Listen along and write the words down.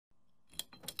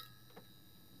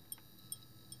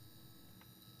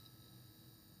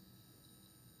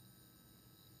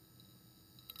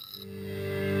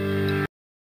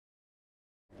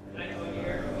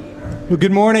Well,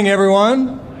 good morning,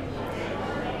 everyone.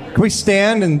 Can we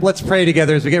stand and let's pray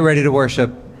together as we get ready to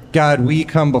worship? God, we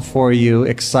come before you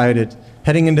excited,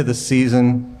 heading into the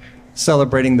season,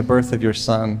 celebrating the birth of your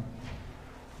Son.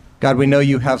 God, we know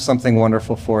you have something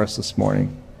wonderful for us this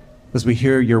morning. As we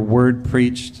hear your word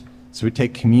preached, as we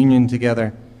take communion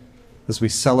together, as we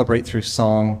celebrate through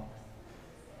song,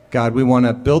 God, we want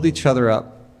to build each other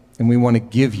up, and we want to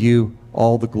give you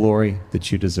all the glory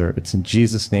that you deserve. It's in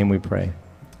Jesus' name we pray.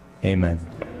 Amen.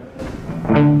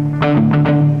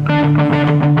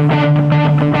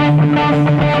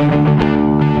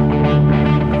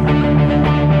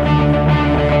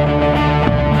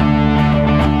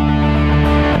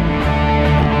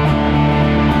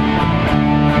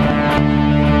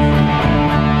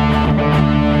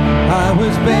 I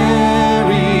was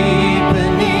buried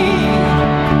beneath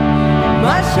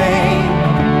my shame.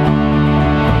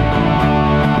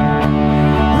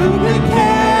 Who could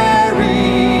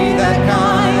carry that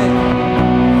kind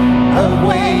of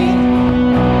weight?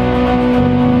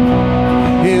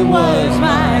 It was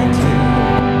mine too,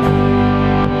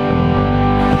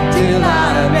 till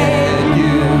I met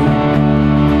you.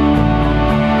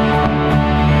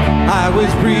 I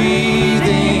was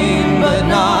breathing but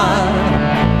not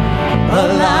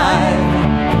alive.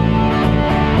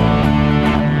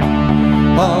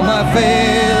 All my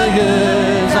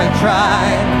failures I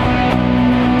tried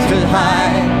to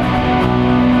hide.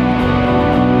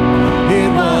 It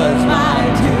was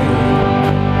mine too,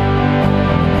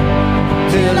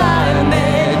 till I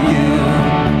met you.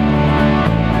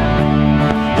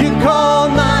 You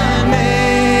called my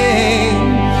name,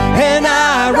 and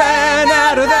I ran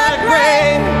out of that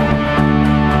grave,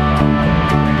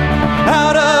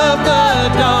 out of the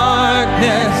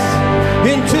darkness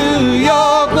into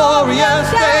your glorious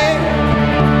day.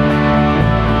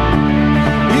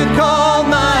 You called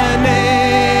my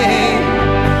name,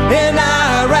 and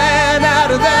I ran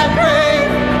out of that grave,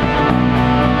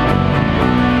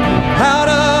 out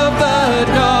of the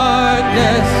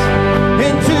darkness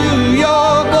into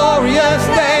your glorious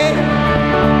day.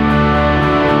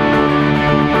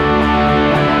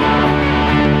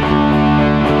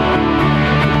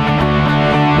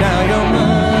 Now your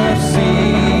mercy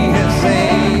has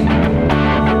saved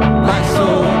my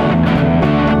soul.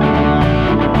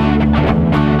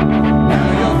 Now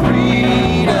your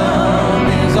freedom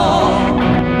is all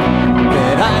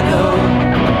that I know.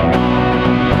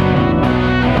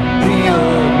 The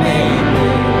old made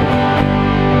new.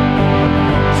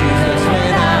 Jesus,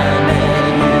 when I met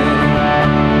you,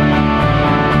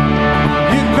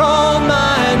 you called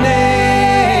my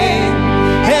name,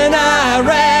 and I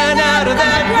ran out of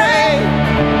that grave,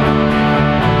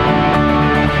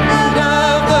 out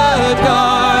of the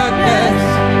darkness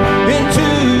into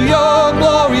your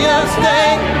glorious day.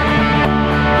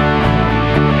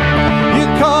 You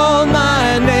called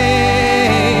my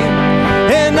name,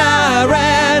 and I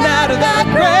ran out of that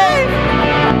grave,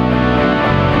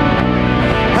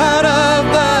 out of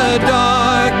the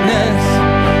darkness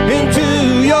into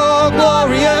your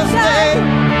glorious day.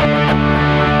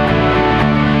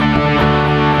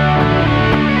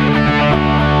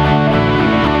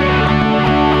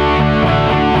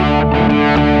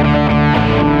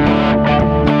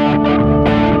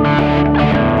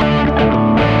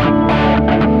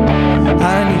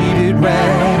 I needed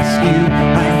rescue,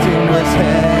 my sin was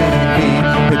heavy,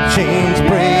 but chains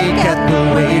break at the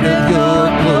weight of your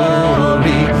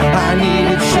glory. I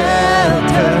needed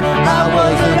shelter, I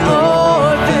was an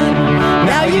orphan,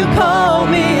 now you call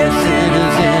me a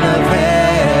citizen of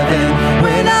heaven.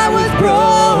 When I was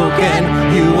broken,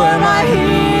 you were my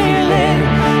healing.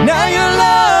 Now your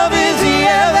love is the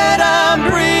air that I'm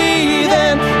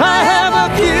breathing. I have a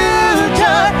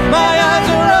future, my eyes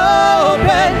are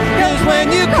open, 'cause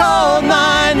when you called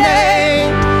my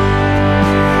name,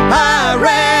 I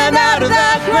ran out of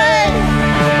that grave,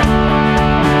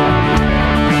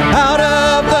 out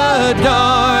of the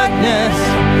darkness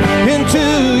into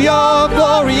your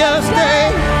glorious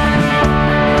day.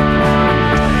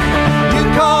 You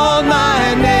called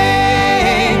my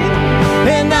name,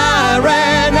 and I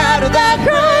ran out of that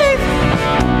grave,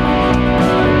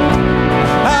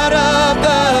 out of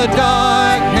the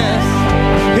darkness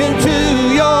into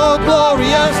your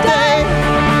glorious day.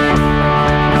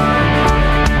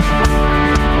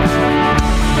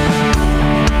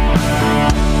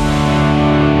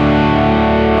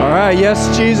 All right,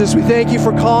 yes, Jesus, we thank you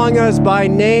for calling us by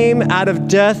name out of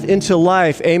death into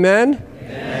life. Amen?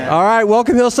 Amen. All right,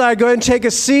 welcome Hillside. Go ahead and take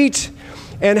a seat.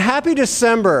 And happy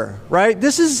December, right?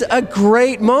 This is a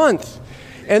great month.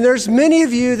 And there's many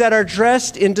of you that are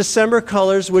dressed in December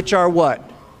colors, which are what?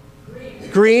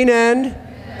 Green and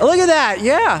Look at that.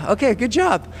 Yeah. Okay, good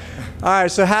job. All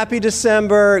right, so happy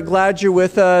December. Glad you're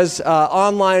with us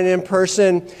online and in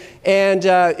person. And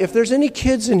if there's any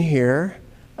kids in here,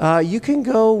 you can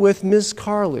go with Ms.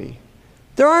 Carly.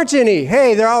 There aren't any.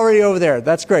 Hey, they're already over there.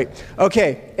 That's great.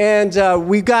 Okay, and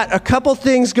we've got a couple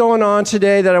things going on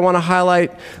today that I want to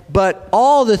highlight, but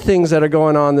all the things that are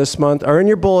going on this month are in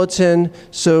your bulletin,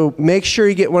 so make sure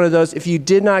you get one of those. If you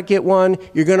did not get one,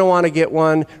 you're going to want to get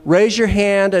one. Raise your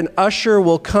hand, an usher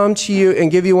will come to you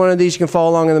and give you one of these. You can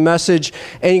follow along in the message,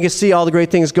 and you can see all the great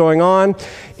things going on,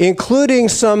 including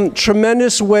some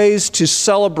tremendous ways to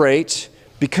celebrate.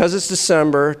 Because it's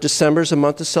December. December's a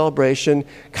month of celebration.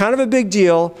 Kind of a big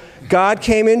deal. God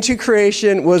came into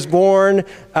creation, was born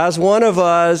as one of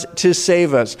us to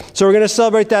save us. So we're going to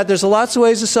celebrate that. There's lots of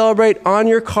ways to celebrate. On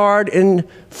your card in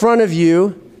front of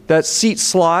you, that seat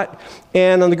slot.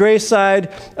 And on the gray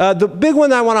side, the big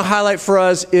one that I want to highlight for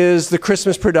us is the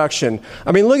Christmas production.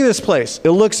 I mean, look at this place.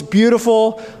 It looks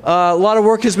beautiful. A lot of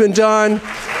work has been done.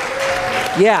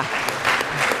 Yeah.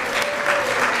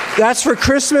 That's for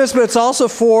Christmas, but it's also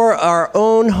for our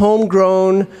own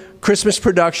homegrown Christmas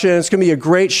production. It's going to be a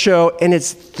great show, and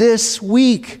it's this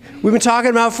week. We've been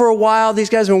talking about it for a while. These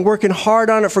guys have been working hard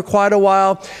on it for quite a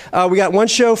while. We got one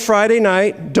show Friday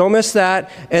night. Don't miss that.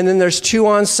 And then there's 2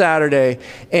 on Saturday.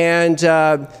 And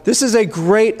this is a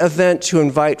great event to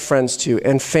invite friends to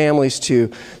and families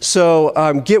to.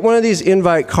 So get one of these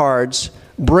invite cards.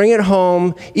 Bring it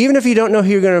home. Even if you don't know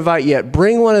who you're going to invite yet,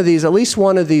 bring one of these, at least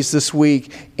one of these this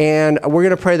week, and we're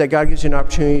going to pray that God gives you an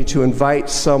opportunity to invite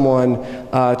someone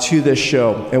to this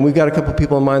show. And we've got a couple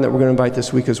people in mind that we're going to invite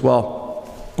this week as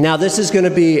well. Now, this is going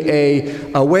to be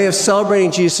a way of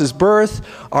celebrating Jesus' birth.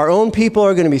 Our own people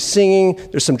are going to be singing.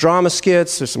 There's some drama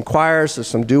skits, there's some choirs, there's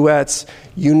some duets.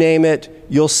 You name it,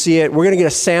 you'll see it. We're going to get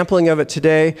a sampling of it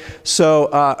today. So,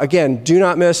 again, do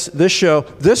not miss this show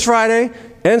this Friday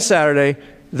and Saturday.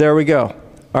 There we go.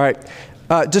 All right.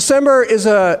 December is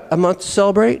a month to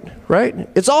celebrate, right?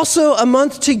 It's also a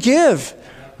month to give,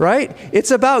 right?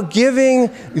 It's about giving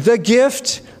the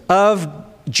gift of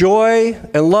joy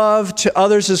and love to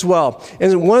others as well.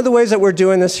 And one of the ways that we're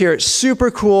doing this here, it's super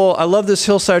cool. I love this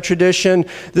Hillside tradition,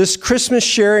 this Christmas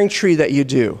sharing tree that you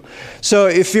do. So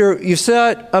if you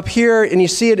sit up here and you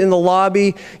see it in the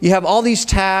lobby, you have all these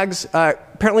tags.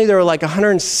 Apparently there are like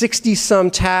 160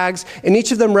 some tags, and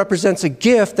each of them represents a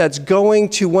gift that's going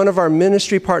to one of our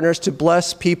ministry partners to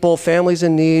bless people, families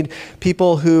in need,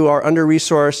 people who are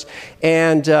under-resourced.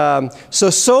 And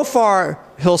so far,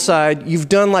 Hillside, you've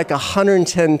done like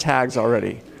 110 tags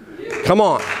already. Come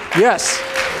on. Yes.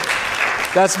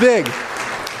 That's big.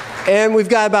 And we've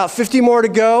got about 50 more to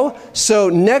go. So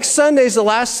next Sunday is the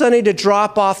last Sunday to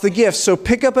drop off the gifts. So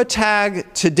pick up a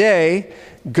tag today.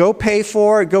 Go pay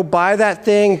for it, go buy that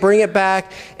thing, bring it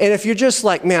back. And if you're just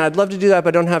like, man, I'd love to do that,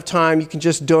 but I don't have time, you can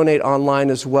just donate online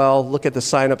as well. Look at the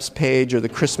sign-ups page or the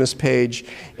Christmas page,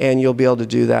 and you'll be able to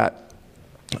do that.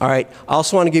 All right, I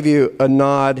also want to give you a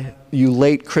nod, you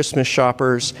late Christmas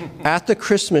shoppers. At the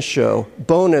Christmas show,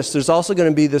 bonus, there's also going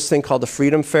to be this thing called the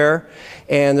Freedom Fair,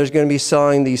 and there's going to be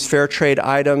selling these fair trade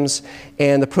items,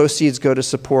 and the proceeds go to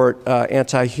support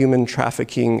anti-human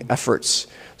trafficking efforts.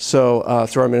 So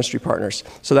through our ministry partners.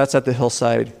 So that's at the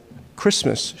Hillside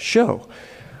Christmas show.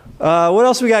 What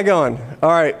else we got going?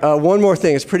 All right, one more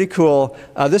thing. It's pretty cool.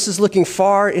 This is looking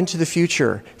far into the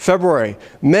future. February.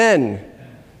 Men,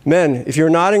 if you're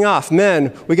nodding off,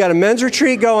 men, we got a men's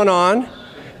retreat going on.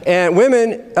 And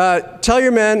women, tell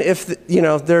your men if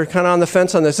they're kind of on the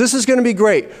fence on this. This is going to be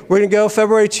great. We're going to go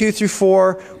February 2 through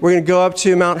 4. We're going to go up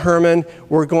to Mount Hermon.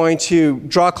 We're going to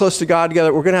draw close to God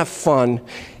together. We're going to have fun.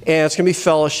 And it's going to be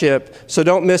fellowship. So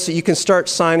don't miss it. You can start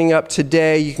signing up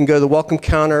today. You can go to the welcome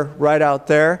counter right out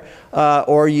there.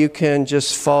 Or you can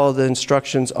just follow the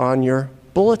instructions on your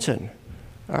bulletin.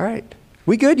 All right.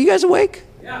 We good? You guys awake?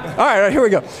 Yeah. All right, here we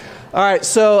go. All right,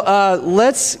 so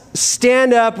let's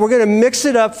stand up. We're going to mix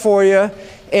it up for you.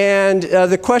 And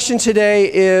the question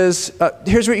today is,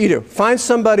 here's what you do. Find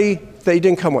somebody that you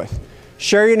didn't come with.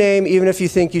 Share your name, even if you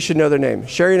think you should know their name.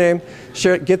 Share your name,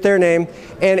 get their name,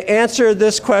 and answer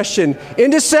this question. In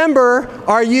December,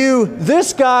 are you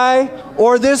this guy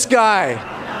or this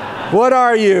guy? What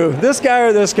are you? This guy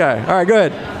or this guy? All right, go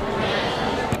ahead.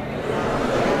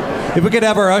 If we could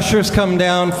have our ushers come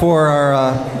down for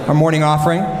our morning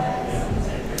offering.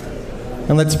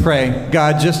 And let's pray.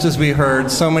 God, just as we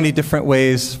heard, so many different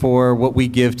ways for what we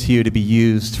give to you to be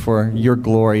used for your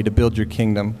glory, to build your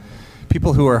kingdom.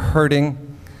 People who are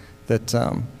hurting, that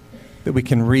we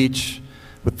can reach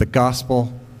with the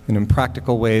gospel and in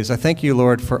practical ways. I thank you,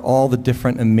 Lord, for all the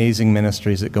different amazing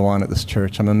ministries that go on at this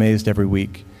church. I'm amazed every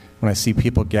week when I see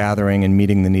people gathering and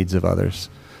meeting the needs of others.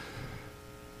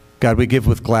 God, we give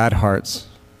with glad hearts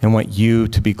and want you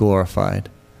to be glorified.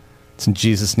 It's in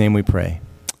Jesus' name we pray.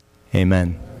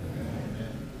 Amen.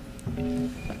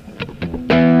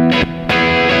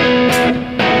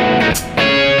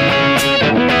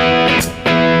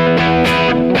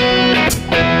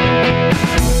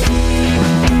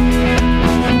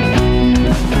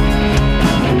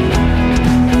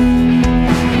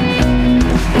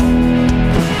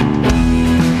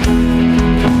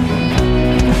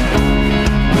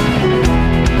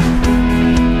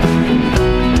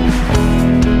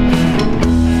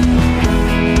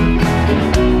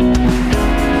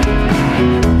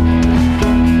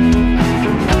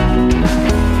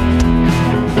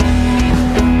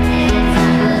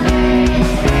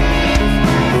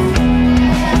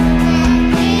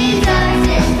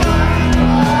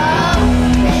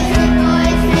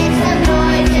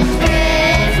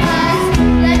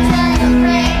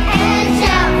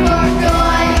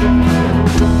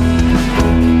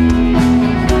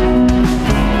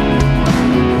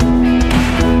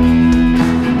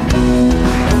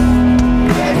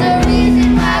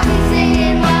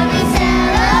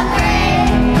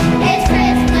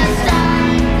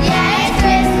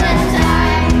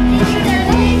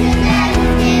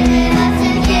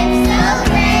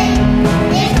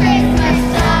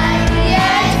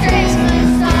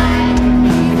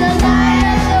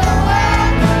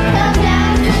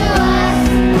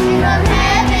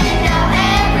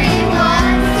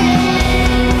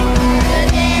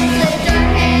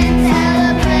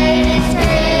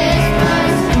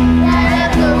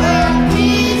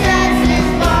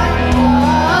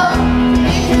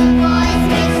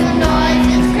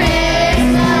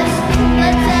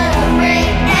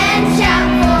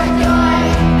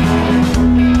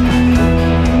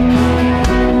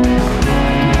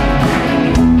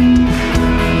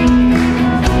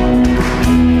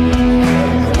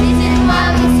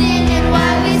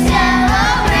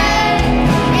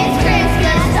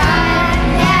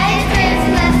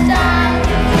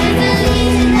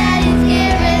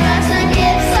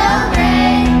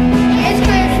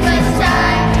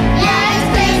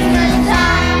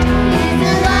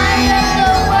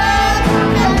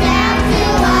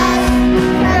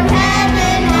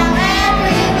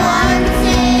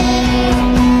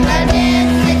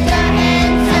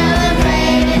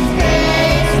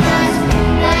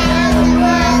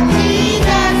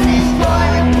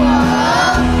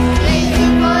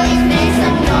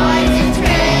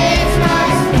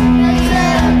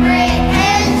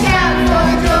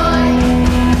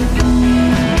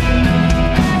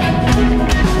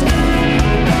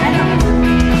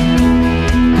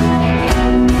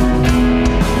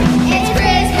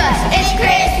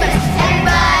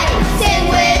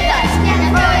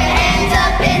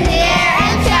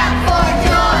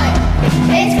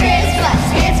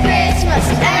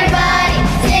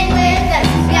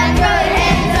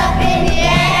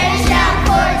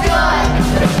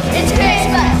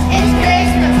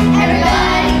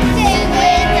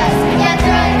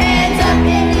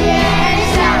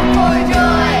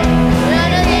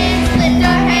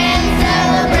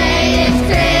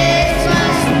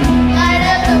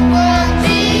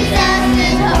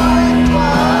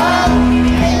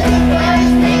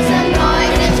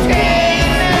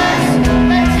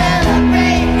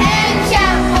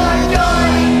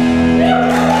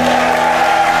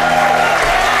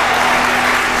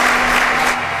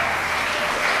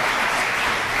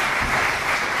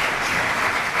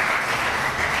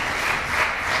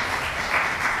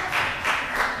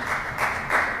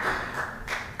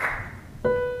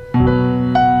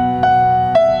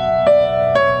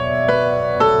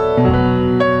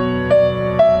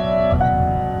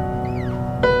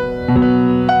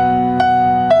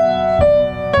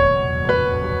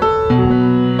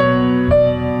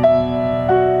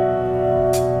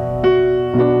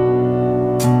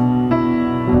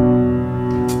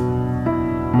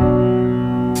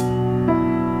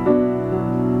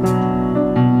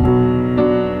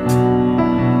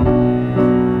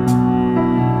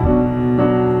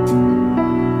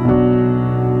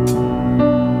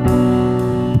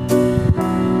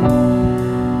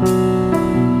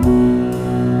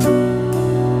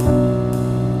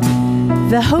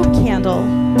 The Hope Candle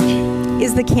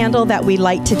is the candle that we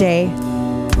light today.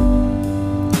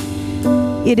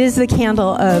 It is the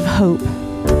candle of hope.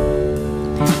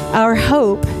 Our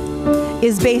hope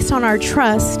is based on our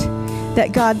trust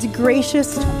that God's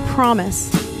gracious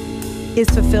promise is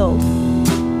fulfilled.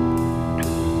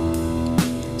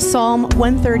 Psalm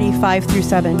 135 through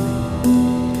 7.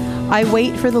 I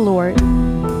wait for the Lord.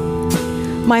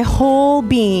 My whole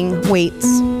being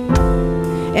waits,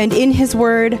 and in his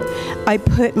word I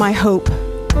put my hope.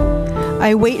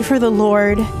 I wait for the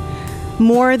Lord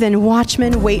more than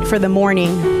watchmen wait for the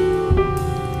morning.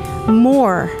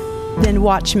 More than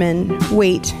watchmen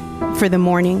wait for the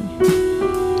morning.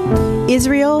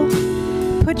 Israel,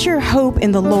 put your hope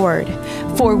in the Lord,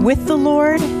 for with the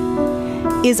Lord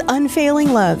is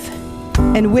unfailing love,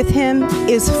 and with him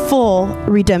is full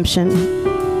redemption.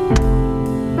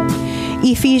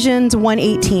 Ephesians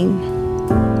 1:18.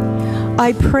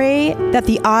 I pray that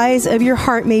the eyes of your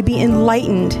heart may be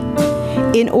enlightened,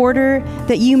 in order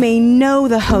that you may know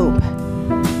the hope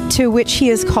to which he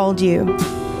has called you,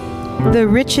 the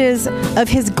riches of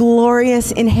his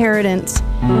glorious inheritance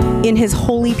in his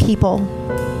holy people.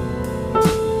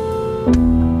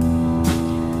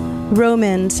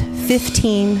 Romans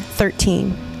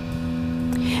 15:13.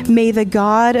 May the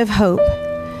God of hope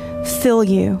fill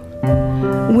you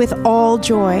with all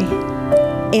joy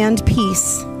and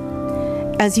peace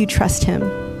as you trust him,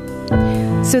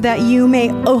 so that you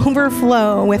may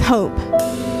overflow with hope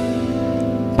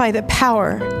by the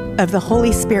power of the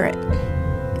Holy Spirit.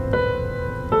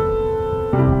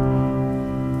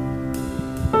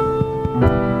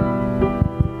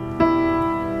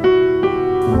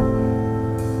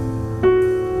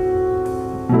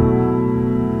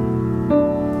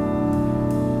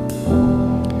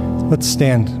 Let's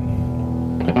stand.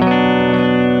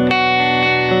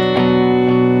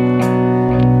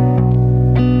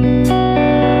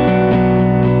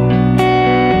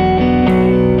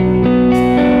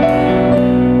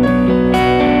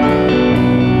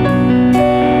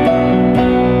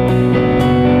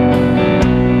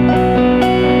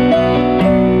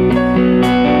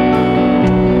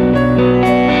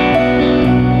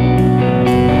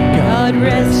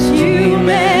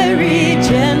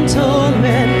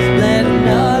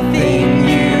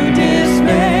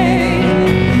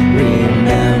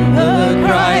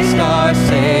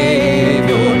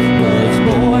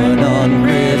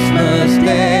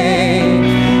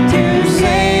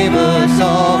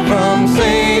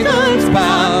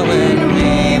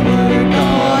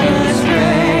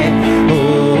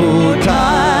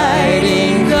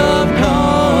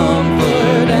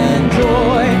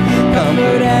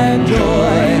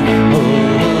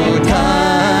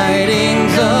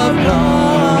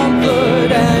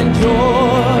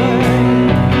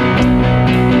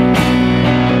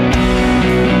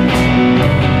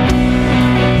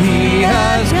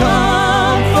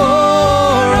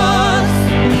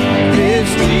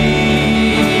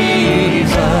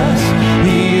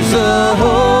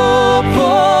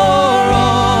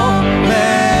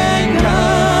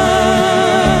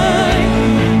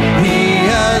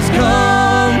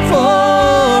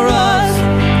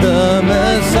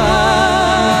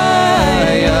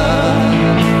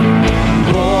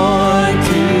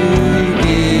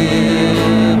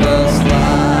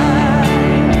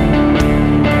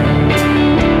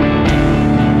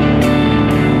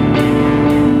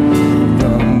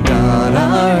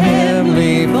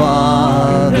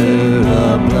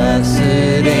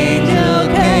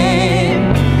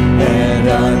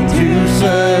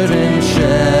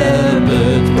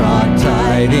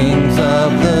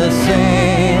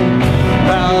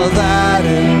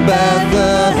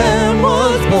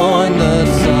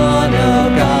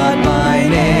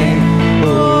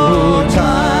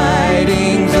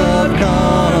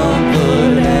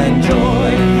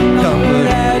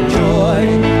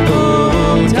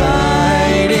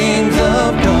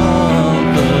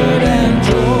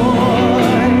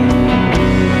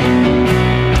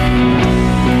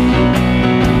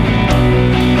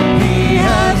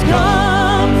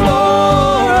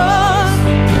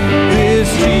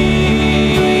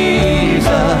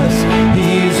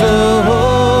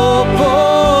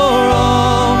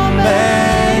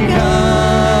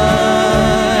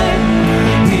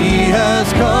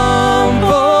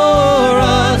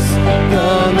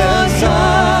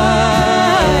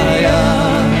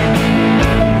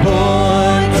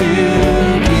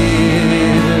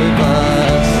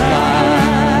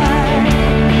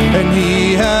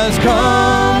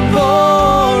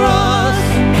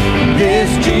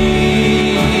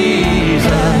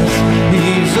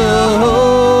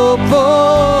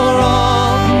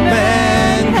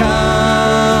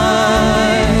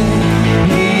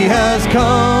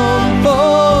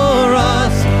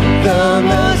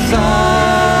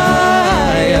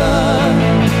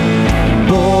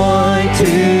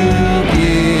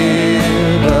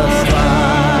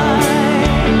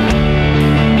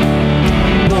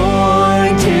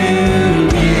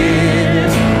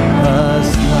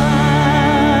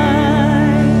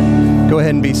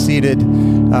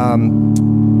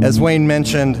 As Wayne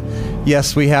mentioned,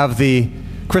 yes, we have the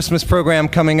Christmas program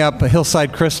coming up, a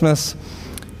Hillside Christmas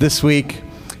this week.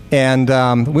 And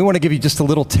we want to give you just a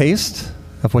little taste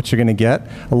of what you're going to get.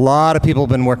 A lot of people have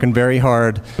been working very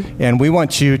hard, and we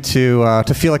want you to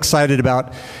feel excited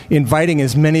about inviting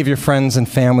as many of your friends and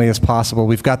family as possible.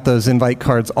 We've got those invite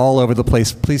cards all over the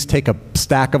place. Please take a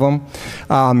stack of them.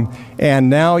 And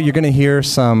now you're going to hear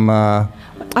some men.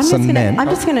 I'm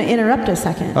just going to interrupt a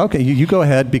second. Okay, you go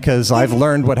ahead, because I've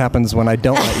learned what happens when I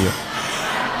don't let you.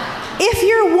 If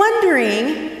you're wondering,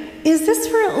 is this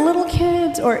for little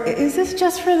kids or is this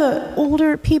just for the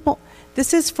older people?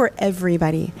 This is for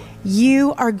everybody.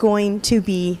 You are going to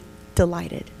be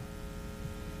delighted.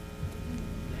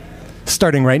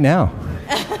 Starting right now.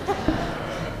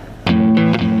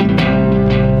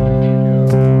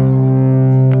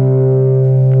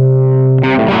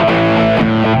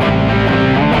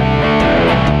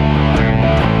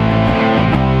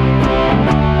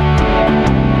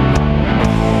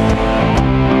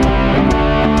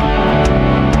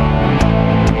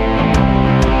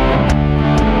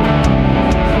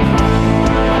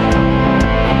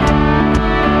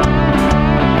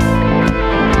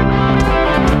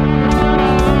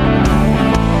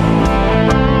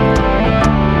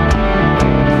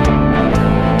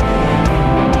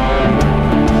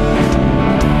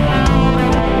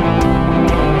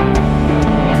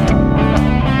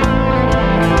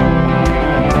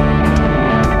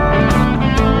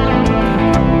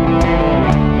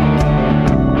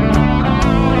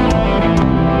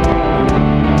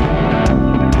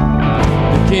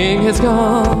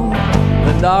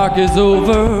 Is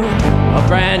over, a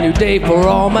brand new day for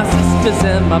all my sisters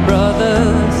and my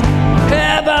brothers.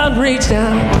 Heaven reached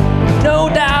down, no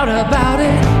doubt about it,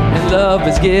 and love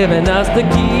has given us the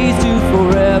keys to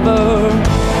forever.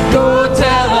 Go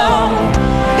tell them,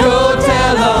 go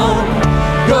tell them,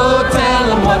 go tell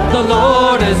them what the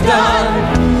Lord has done.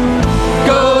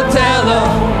 Go tell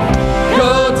them,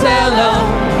 go tell them,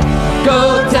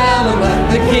 go tell them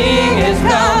that the King is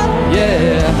come.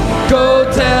 Yeah, go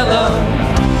tell them.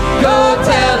 Go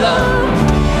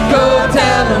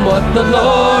tell them what the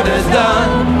Lord has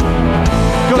done.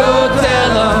 Go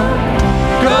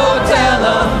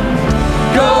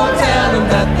tell them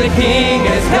that the King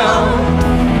has come.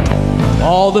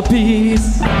 All the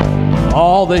peace,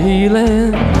 all the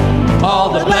healing, all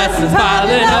the blessings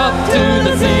piling up to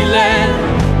the ceiling.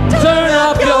 Turn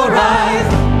up your eyes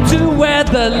to where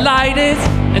the light is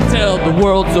and tell the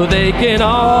world so they can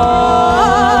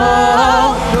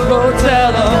all go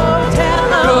tell them.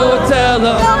 Go tell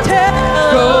them,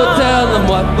 go tell them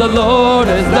what the Lord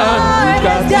has done. You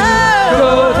got to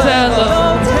go tell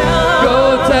them,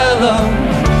 go tell them,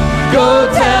 go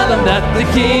tell them that the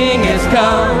King has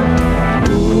come.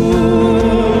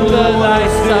 Ooh, the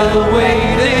light's still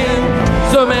waiting,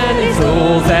 so many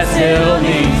souls that still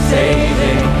need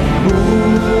saving.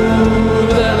 Ooh,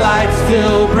 the light's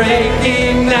still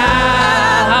breaking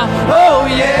now. Oh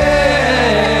yeah.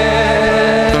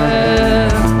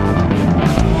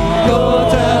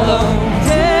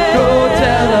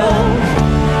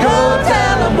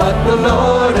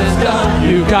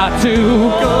 Got to go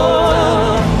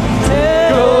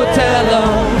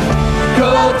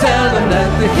tell them that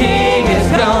the King is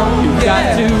come. You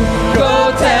got to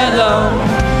go tell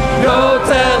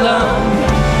them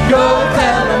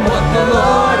what the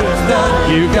Lord has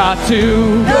done. You got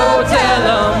to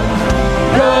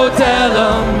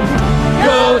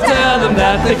go tell them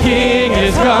that the King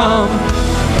is come.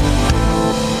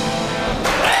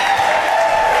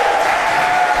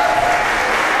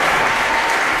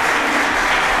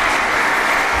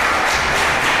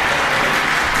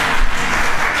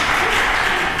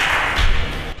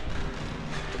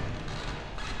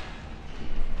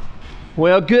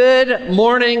 Well, good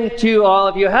morning to all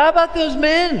of you. How about those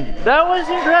men? That was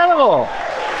incredible.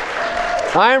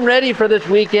 I'm ready for this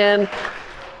weekend.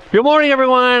 Good morning,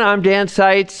 everyone. I'm Dan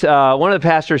Seitz, one of the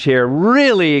pastors here.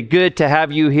 Really good to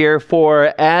have you here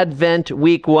for Advent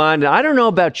Week 1. I don't know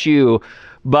about you,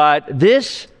 but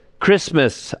this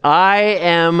Christmas, I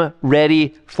am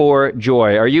ready for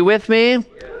joy. Are you with me?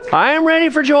 I am ready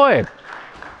for joy.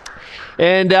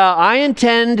 And I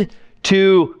intend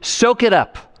to soak it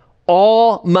up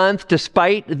all month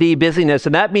despite the busyness.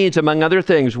 And that means, among other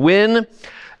things, when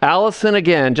Allison,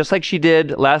 again, just like she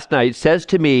did last night, says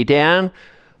to me, Dan,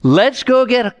 let's go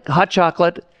get hot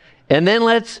chocolate and then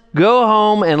let's go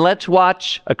home and let's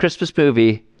watch a Christmas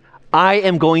movie, I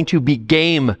am going to be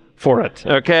game for it,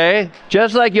 okay?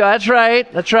 Just like you. That's right.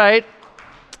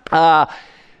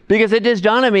 Because it just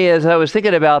dawned on me as I was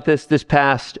thinking about this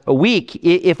past week,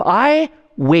 if I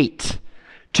wait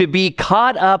to be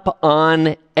caught up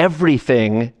on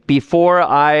everything before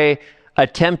I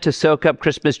attempt to soak up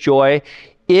Christmas joy,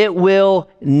 it will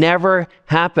never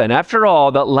happen. After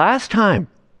all, the last time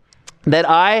that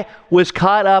I was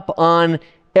caught up on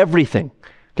everything,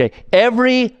 okay,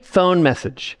 every phone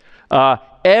message,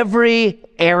 every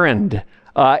errand,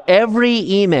 every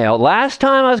email, last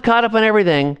time I was caught up on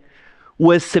everything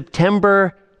was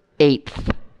September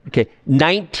 8th, okay,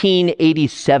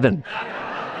 1987.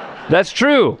 That's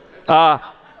true.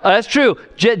 That's true.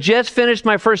 Just finished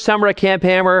my first summer at Camp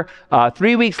Hammer.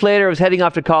 3 weeks later, I was heading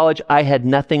off to college. I had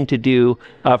nothing to do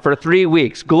for 3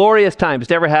 weeks. Glorious times.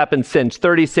 Never happened since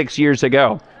 36 years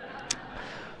ago.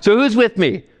 So who's with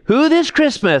me? Who this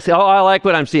Christmas, oh, I like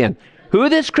what I'm seeing. Who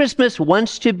this Christmas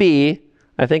wants to be,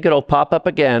 I think it'll pop up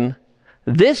again,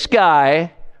 this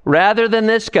guy rather than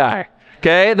this guy.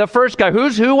 Okay, the first guy.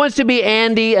 Who wants to be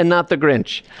Andy and not the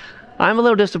Grinch? I'm a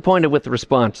little disappointed with the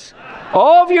response.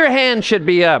 All of your hands should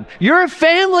be up. Your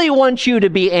family wants you to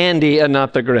be Andy and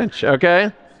not the Grinch,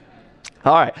 okay?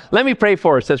 All right, let me pray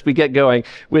for us as we get going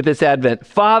with this Advent.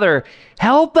 Father,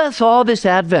 help us all this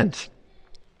Advent,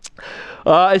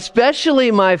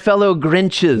 especially my fellow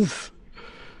Grinches,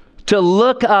 to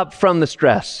look up from the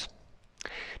stress,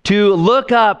 to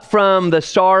look up from the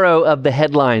sorrow of the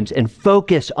headlines and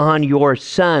focus on your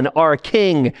Son, our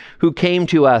King, who came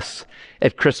to us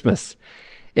at Christmas.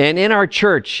 And in our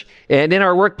church, and in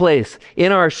our workplace,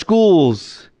 in our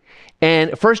schools,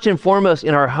 and first and foremost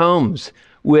in our homes,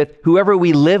 with whoever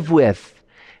we live with,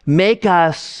 make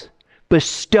us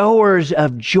bestowers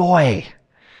of joy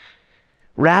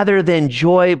rather than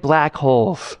joy black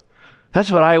holes. That's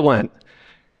what I want.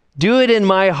 Do it in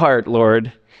my heart,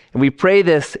 Lord. And we pray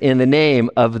this in the name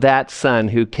of that Son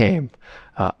who came.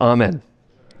 Amen.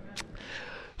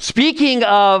 Speaking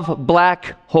of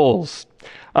black holes,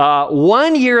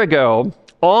 1 year ago,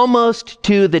 almost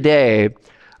to the day,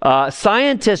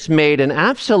 scientists made an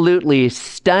absolutely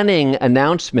stunning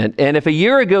announcement. And if a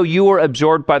year ago you were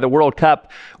absorbed by the World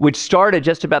Cup, which started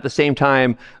just about the same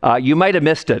time, you might have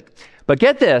missed it. But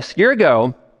get this, a year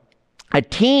ago, a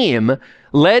team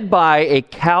led by a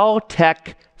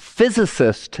Caltech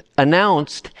physicist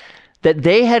announced that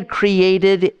they had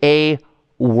created a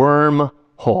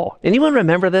wormhole. Anyone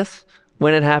remember this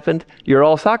when it happened? You're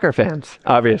all soccer fans,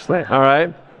 obviously, all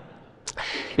right?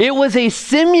 It was a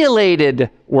simulated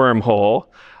wormhole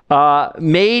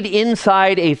made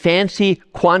inside a fancy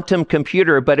quantum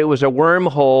computer, but it was a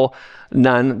wormhole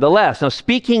nonetheless. Now,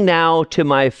 speaking now to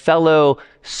my fellow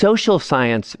social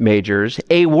science majors,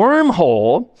 a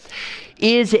wormhole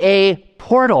is a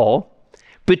portal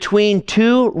between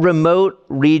two remote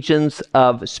regions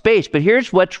of space. But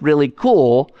here's what's really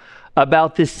cool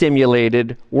about this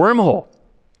simulated wormhole.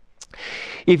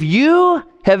 If you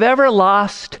have ever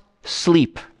lost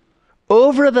sleep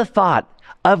over the thought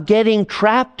of getting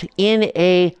trapped in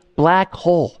a black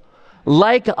hole,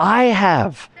 like I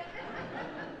have,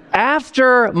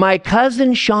 after my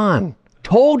cousin Sean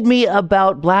told me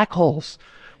about black holes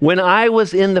when I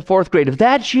was in the 4th grade, if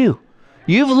that's you,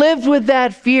 you've lived with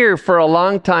that fear for a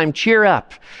long time, cheer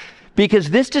up. Because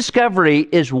this discovery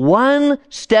is one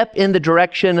step in the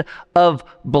direction of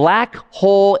black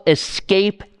hole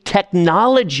escape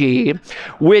technology,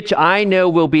 which I know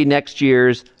will be next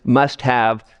year's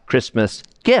must-have Christmas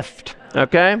gift,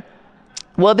 okay?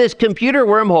 Well, this computer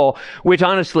wormhole, which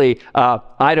honestly,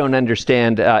 I don't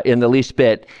understand in the least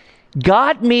bit,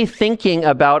 got me thinking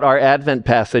about our Advent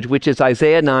passage, which is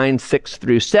Isaiah 9, 6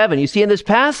 through 7. You see, in this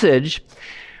passage,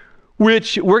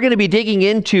 which we're going to be digging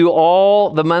into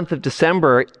all the month of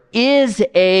December, is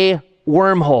a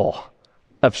wormhole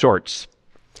of sorts.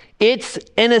 It's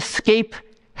an escape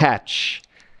hatch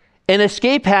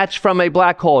from a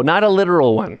black hole, not a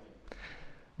literal one,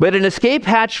 but an escape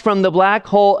hatch from the black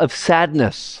hole of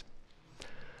sadness,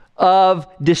 of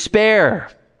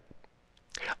despair,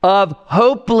 of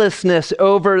hopelessness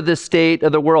over the state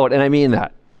of the world. And I mean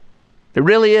that. It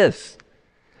really is.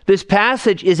 This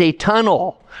passage is a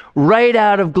tunnel right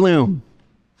out of gloom,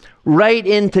 right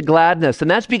into gladness. And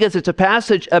that's because it's a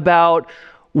passage about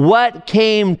what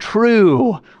came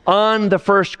true on the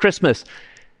first Christmas.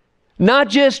 Not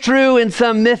just true in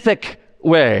some mythic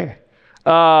way,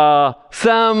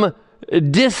 some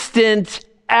distant,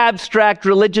 abstract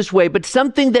religious way, but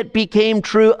something that became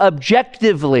true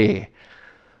objectively,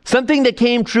 something that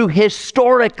came true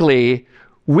historically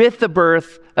with the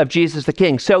birth of Jesus the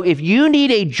King. So if you need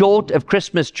a jolt of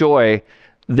Christmas joy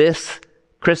this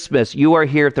Christmas, you are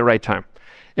here at the right time.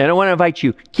 And I want to invite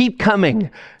you, keep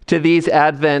coming to these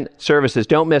Advent services.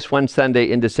 Don't miss one Sunday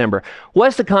in December.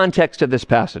 What's the context of this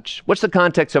passage? What's the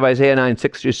context of Isaiah 9,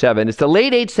 6 through 7? It's the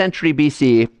late 8th century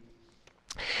BC,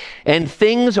 and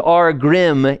things are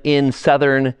grim in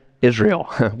southern Israel.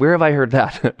 Where have I heard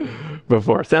that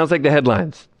before? Sounds like the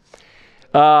headlines.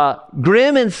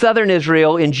 Grim in southern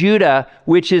Israel, in Judah,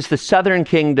 which is the southern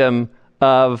kingdom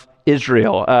of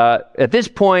Israel. At this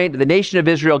point, the nation of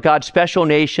Israel, God's special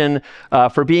nation,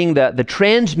 for being the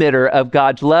transmitter of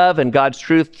God's love and God's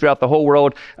truth throughout the whole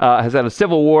world, has had a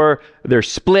civil war. They're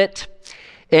split.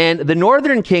 And the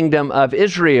northern kingdom of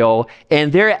Israel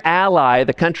and their ally,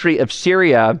 the country of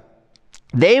Syria,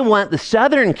 they want the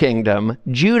southern kingdom,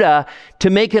 Judah, to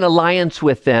make an alliance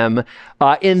with them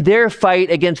in their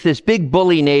fight against this big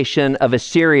bully nation of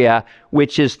Assyria,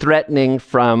 which is threatening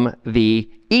from the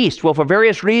east. Well, for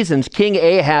various reasons, King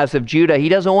Ahaz of Judah, he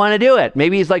doesn't want to do it.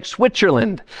 Maybe he's like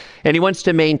Switzerland, and he wants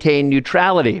to maintain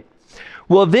neutrality.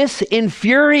 Well, this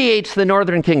infuriates the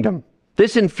northern kingdom.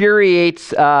 This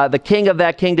infuriates the king of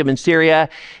that kingdom in Syria,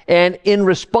 and in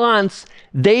response,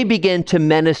 they begin to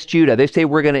menace Judah. They say,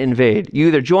 we're going to invade. You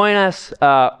either join us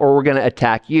or we're going to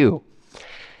attack you.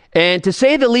 And to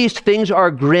say the least, things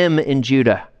are grim in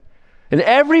Judah. And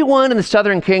everyone in the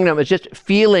southern kingdom is just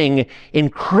feeling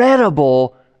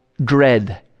incredible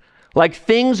dread. Like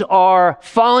things are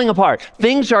falling apart.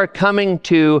 Things are coming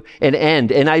to an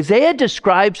end. And Isaiah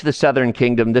describes the southern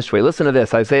kingdom this way. Listen to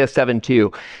this, Isaiah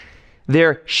 7:2.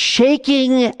 They're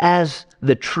shaking as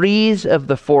the trees of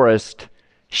the forest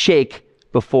shake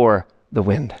before the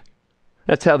wind.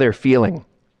 That's how they're feeling.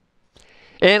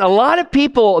 And a lot of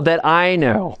people that I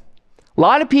know, a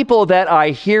lot of people that I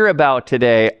hear about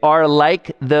today are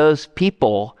like those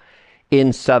people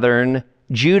in southern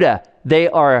Judah. They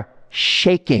are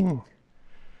shaking.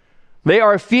 They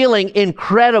are feeling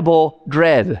incredible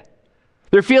dread.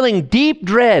 They're feeling deep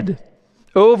dread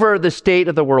over the state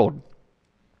of the world.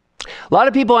 A lot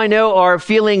of people I know are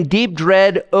feeling deep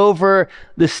dread over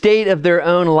the state of their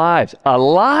own lives. A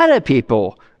lot of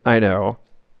people I know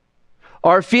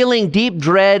are feeling deep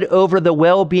dread over the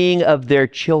well-being of their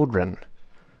children,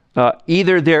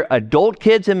 either their adult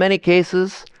kids in many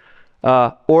cases,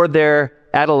 or their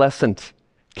adolescent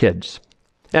kids.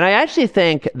 And I actually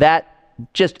think that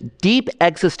just deep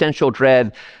existential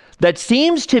dread that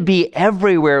seems to be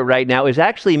everywhere right now is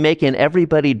actually making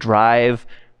everybody drive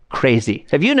crazy.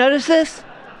 Have you noticed this?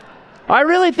 I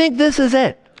really think this is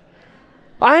it.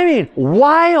 I mean,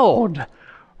 wild,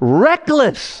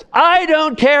 reckless, I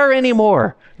don't care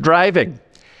anymore driving.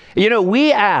 You know,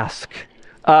 we ask,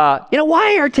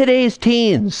 why are today's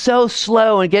teens so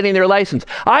slow in getting their license?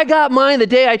 I got mine the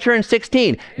day I turned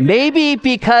 16. Maybe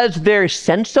because they're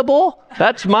sensible?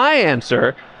 That's my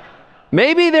answer.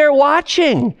 Maybe they're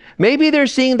watching. Maybe they're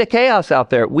seeing the chaos out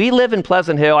there. We live in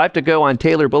Pleasant Hill. I have to go on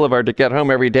Taylor Boulevard to get home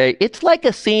every day. It's like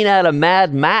a scene out of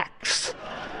Mad Max.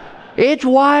 It's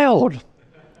wild.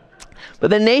 But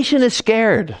the nation is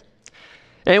scared.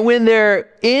 And when they're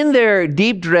in their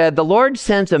deep dread, the Lord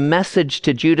sends a message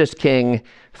to Judah's king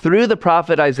through the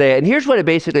prophet Isaiah. And here's what it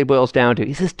basically boils down to.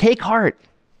 He says, take heart.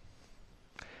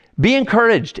 Be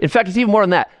encouraged. In fact, it's even more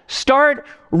than that. Start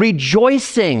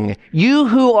rejoicing, you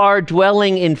who are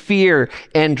dwelling in fear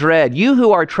and dread, you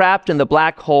who are trapped in the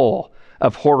black hole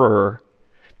of horror,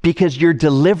 because your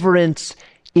deliverance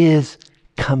is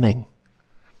coming.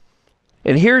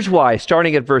 And here's why,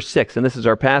 starting at verse 6, and this is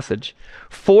our passage.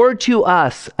 For to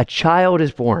us a child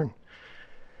is born.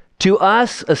 To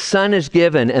us a son is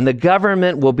given, and the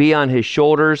government will be on his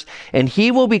shoulders, and he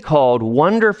will be called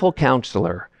Wonderful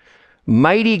Counselor,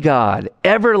 Mighty God,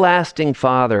 Everlasting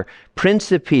Father,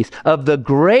 Prince of Peace. Of the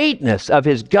greatness of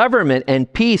his government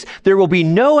and peace, there will be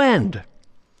no end.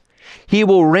 He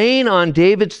will reign on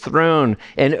David's throne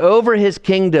and over his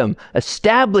kingdom,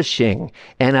 establishing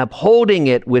and upholding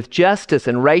it with justice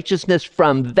and righteousness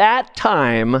from that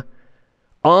time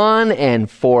on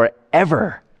and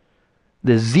forever.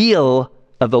 The zeal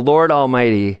of the Lord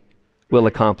Almighty will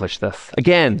accomplish this.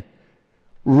 Again,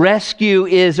 rescue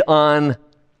is on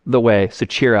the way, so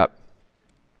cheer up.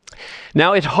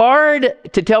 Now, it's hard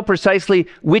to tell precisely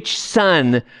which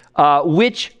son,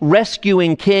 which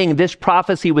rescuing king this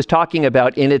prophecy was talking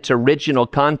about in its original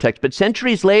context. But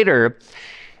centuries later,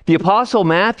 the Apostle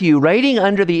Matthew, writing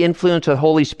under the influence of the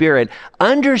Holy Spirit,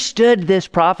 understood this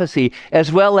prophecy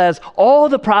as well as all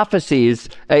the prophecies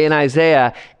in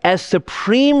Isaiah as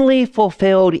supremely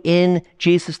fulfilled in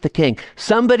Jesus the King.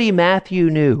 Somebody Matthew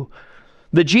knew.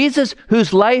 The Jesus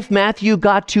whose life Matthew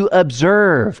got to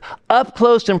observe up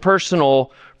close and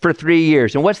personal for 3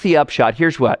 years. And what's the upshot?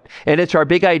 Here's what. And it's our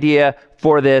big idea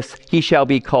for this He Shall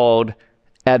Be Called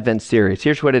Advent series.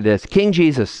 Here's what it is. King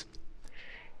Jesus,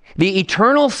 the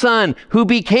eternal Son who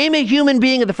became a human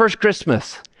being at the first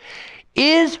Christmas,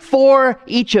 is for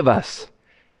each of us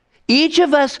Each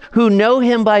of us who know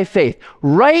him by faith,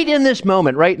 right in this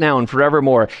moment, right now and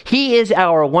forevermore, he is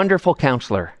our wonderful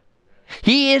counselor.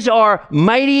 He is our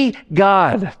mighty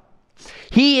God.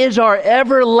 He is our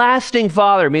everlasting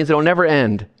Father, means it'll never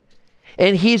end.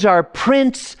 And he's our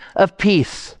Prince of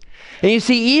Peace. And you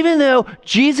see, even though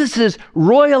Jesus'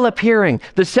 royal appearing,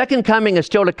 the second coming is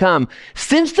still to come,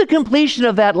 since the completion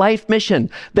of that life mission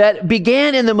that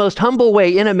began in the most humble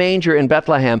way in a manger in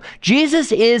Bethlehem,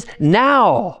 Jesus is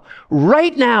now,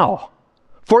 right now,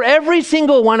 for every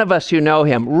single one of us who know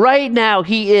him, right now,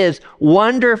 he is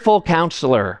wonderful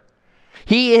counselor.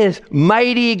 He is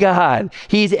mighty God.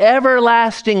 He's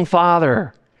everlasting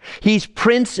Father. He's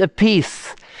Prince of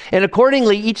Peace. And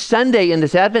accordingly, each Sunday in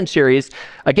this Advent series,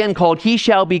 again called He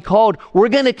Shall Be Called, we're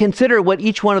going to consider what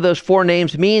each one of those four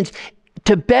names means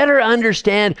to better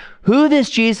understand who this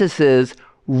Jesus is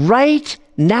right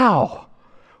now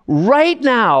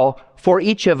for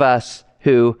each of us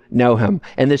who know him.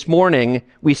 And this morning,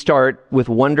 we start with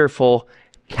Wonderful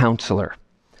Counselor.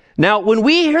 Now, when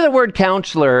we hear the word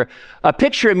counselor, a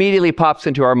picture immediately pops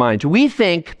into our minds. We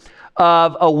think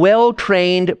of a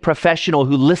well-trained professional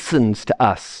who listens to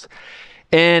us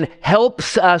and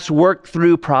helps us work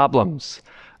through problems,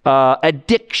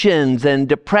 addictions and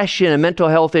depression and mental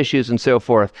health issues and so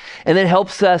forth, and then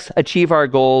helps us achieve our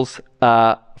goals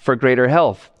for greater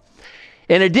health.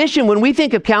 In addition, when we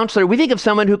think of counselor, we think of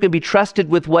someone who can be trusted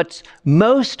with what's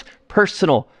most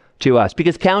personal to us,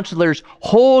 because counselors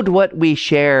hold what we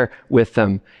share with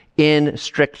them in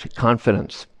strict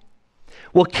confidence.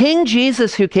 Well, King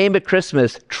Jesus, who came at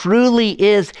Christmas, truly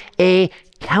is a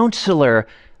counselor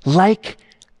like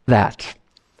that.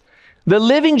 The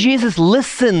living Jesus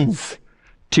listens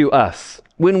to us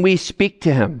when we speak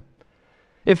to him.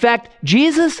 In fact,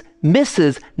 Jesus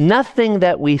misses nothing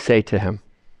that we say to him.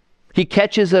 He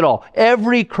catches it all.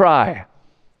 Every cry,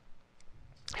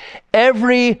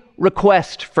 every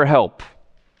request for help,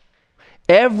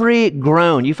 every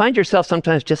groan. You find yourself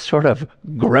sometimes just sort of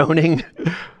groaning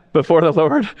before the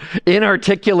Lord,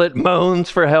 inarticulate moans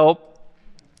for help.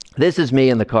 This is me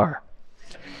in the car.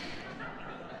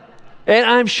 And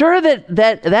I'm sure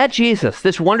that Jesus,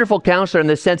 this wonderful counselor in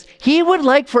this sense, he would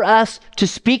like for us to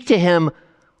speak to him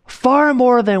far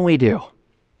more than we do.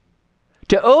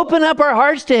 To open up our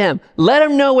hearts to him, let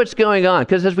him know what's going on.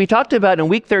 Because as we talked about in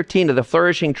week 13 of the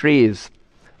Flourishing Trees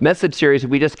message series that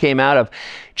we just came out of,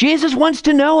 Jesus wants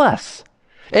to know us.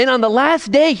 And on the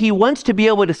last day, he wants to be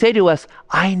able to say to us,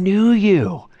 I knew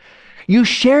you. You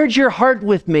shared your heart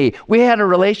with me. We had a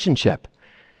relationship.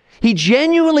 He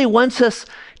genuinely wants us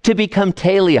to become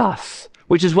teleos,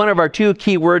 which is one of our two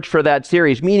key words for that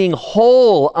series, meaning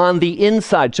whole on the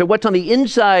inside. So what's on the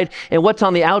inside and what's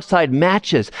on the outside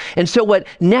matches. And so what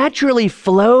naturally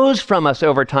flows from us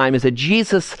over time is a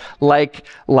Jesus-like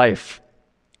life.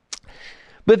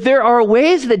 But there are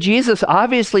ways that Jesus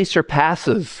obviously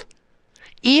surpasses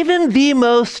even the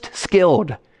most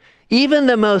skilled, even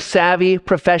the most savvy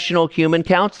professional human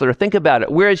counselor. Think about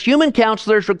it. Whereas human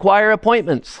counselors require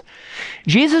appointments,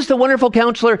 Jesus, the wonderful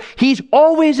counselor, he's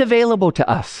always available to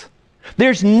us.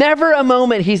 There's never a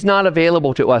moment he's not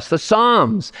available to us. The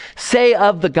Psalms say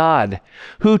of the God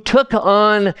who took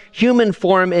on human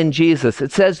form in Jesus,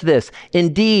 it says this,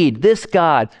 indeed, this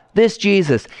God, this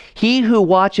Jesus, he who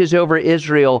watches over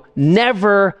Israel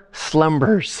never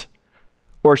slumbers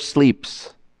or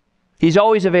sleeps. He's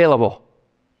always available.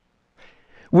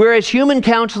 Whereas human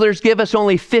counselors give us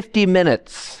only 50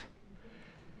 minutes,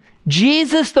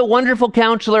 Jesus, the wonderful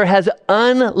counselor, has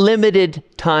unlimited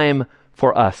time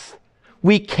for us.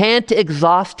 We can't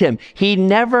exhaust him. He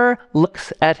never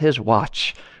looks at his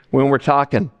watch when we're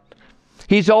talking.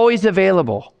 He's always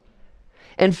available.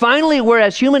 And finally,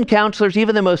 whereas human counselors,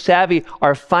 even the most savvy,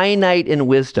 are finite in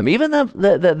wisdom, even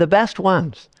the best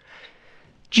ones,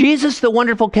 Jesus, the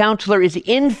wonderful counselor, is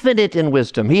infinite in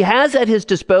wisdom. He has at his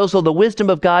disposal the wisdom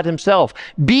of God himself,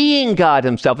 being God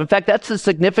himself. In fact, that's the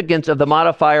significance of the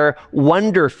modifier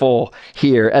wonderful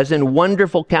here, as in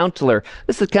wonderful counselor.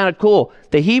 This is kind of cool.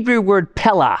 The Hebrew word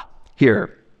pella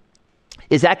here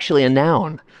is actually a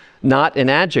noun, not an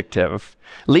adjective,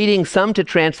 leading some to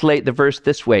translate the verse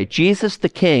this way: Jesus the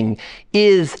King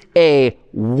is a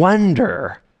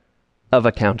wonder of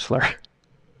a counselor.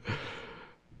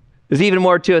 There's even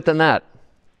more to it than that.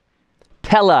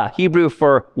 Pella, Hebrew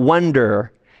for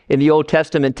wonder, in the Old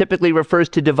Testament typically refers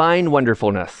to divine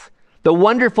wonderfulness, the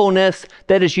wonderfulness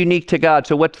that is unique to God.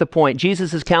 So what's the point?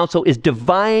 Jesus' counsel is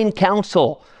divine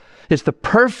counsel. It's the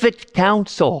perfect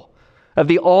counsel of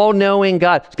the all-knowing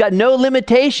God. It's got no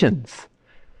limitations.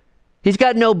 He's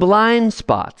got no blind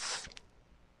spots.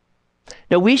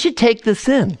 Now, we should take this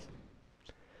in.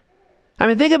 I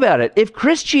mean, think about it. If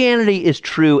Christianity is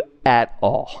true at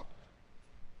all,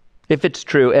 if it's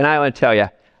true, and I want to tell you,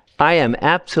 I am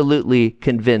absolutely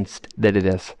convinced that it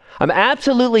is. I'm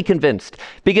absolutely convinced,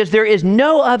 because there is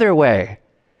no other way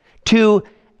to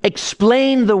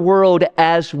explain the world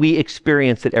as we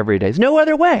experience it every day. There's no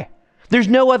other way. There's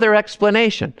no other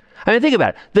explanation. I mean, think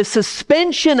about it. The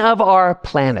suspension of our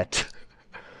planet,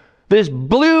 this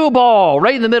blue ball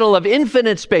right in the middle of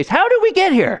infinite space. How did we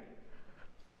get here?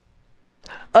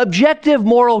 Objective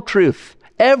moral truth.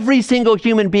 Every single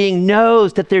human being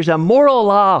knows that there's a moral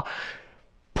law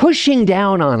pushing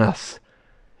down on us.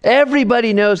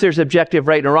 Everybody knows there's objective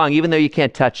right and wrong, even though you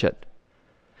can't touch it.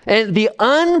 And the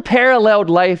unparalleled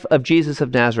life of Jesus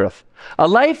of Nazareth, a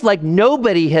life like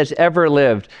nobody has ever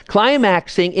lived,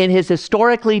 climaxing in his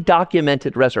historically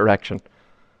documented resurrection.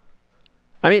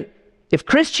 I mean, if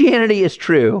Christianity is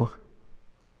true,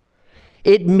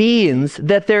 it means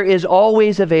that there is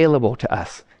always available to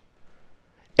us,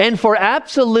 and for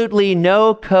absolutely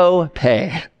no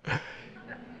co-pay,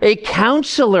 a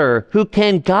counselor who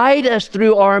can guide us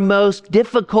through our most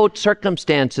difficult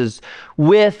circumstances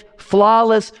with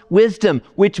flawless wisdom,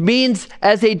 which means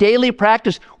as a daily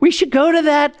practice, we should go to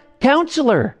that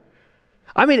counselor.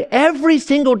 I mean, every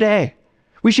single day,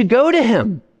 we should go to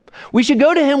him. We should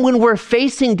go to him when we're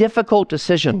facing difficult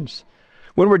decisions,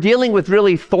 when we're dealing with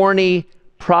really thorny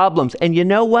problems. And you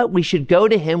know what? We should go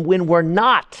to him when we're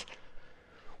not.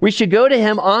 We should go to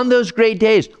him on those great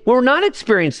days when we're not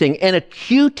experiencing an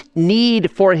acute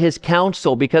need for his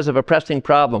counsel because of a pressing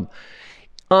problem.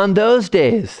 On those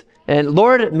days, and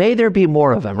Lord, may there be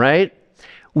more of them, right?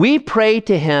 We pray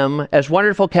to him as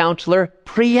wonderful counselor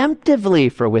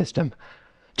preemptively for wisdom.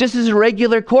 Just as a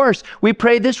regular course, we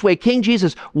pray this way: King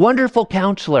Jesus, wonderful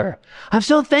counselor, I'm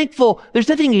so thankful. There's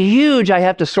nothing huge I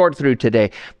have to sort through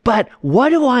today, but what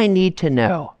do I need to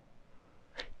know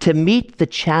to meet the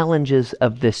challenges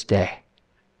of this day?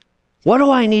 What do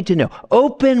I need to know?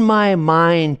 Open my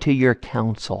mind to your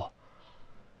counsel.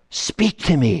 Speak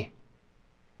to me.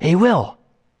 He will.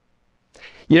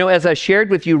 You know, as I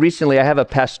shared with you recently, I have a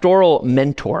pastoral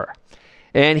mentor,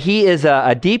 and he is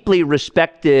a deeply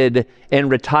respected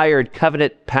and retired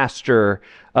covenant pastor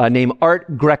named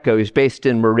Art Greco. He's based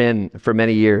in Marin for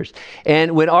many years.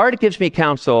 And when Art gives me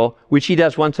counsel, which he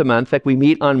does once a month, in fact, we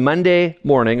meet on Monday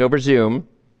morning over Zoom,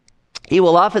 he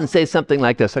will often say something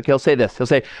like this. Okay, he'll say this. He'll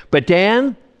say, but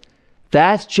Dan,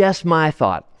 that's just my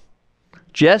thought.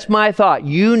 Just my thought.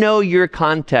 You know your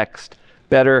context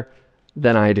better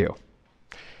than I do.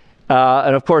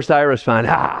 And of course I respond,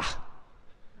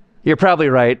 you're probably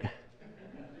right.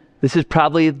 This is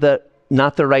probably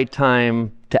not the right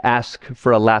time to ask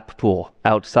for a lap pool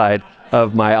outside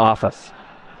of my office.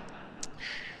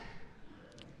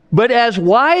 But as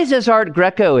wise as Art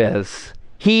Greco is,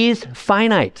 he's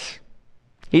finite.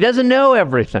 He doesn't know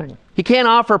everything. He can't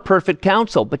offer perfect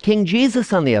counsel. But King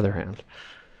Jesus, on the other hand,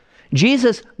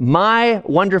 Jesus, my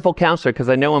wonderful counselor, because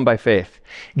I know him by faith.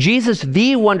 Jesus,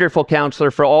 the wonderful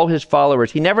counselor for all his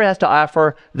followers. He never has to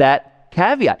offer that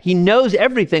caveat. He knows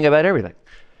everything about everything.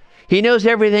 He knows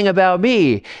everything about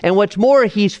me. And what's more,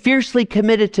 he's fiercely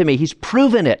committed to me. He's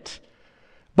proven it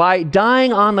by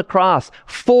dying on the cross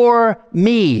for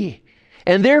me.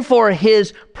 And therefore,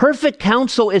 his perfect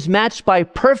counsel is matched by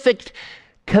perfect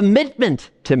commitment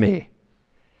to me.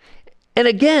 And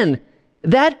again,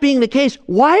 that being the case,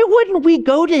 why wouldn't we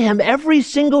go to him every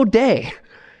single day,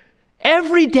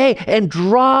 and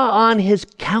draw on his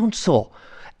counsel,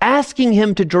 asking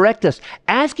him to direct us,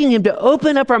 asking him to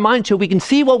open up our minds so we can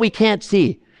see what we can't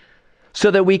see, so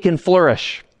that we can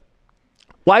flourish?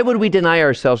 Why would we deny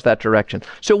ourselves that direction?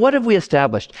 So what have we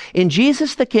established? In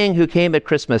Jesus the King who came at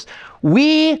Christmas,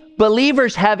 we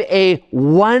believers have a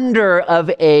wonder of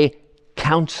a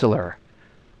counselor.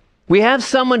 We have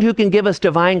someone who can give us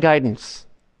divine guidance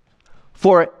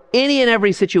for any and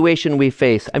every situation we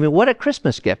face. I mean, what a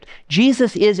Christmas gift.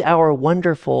 Jesus is our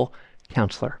wonderful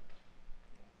counselor.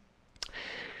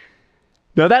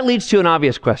 Now that leads to an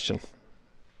obvious question.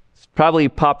 It's probably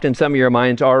popped in some of your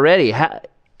minds already.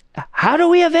 How do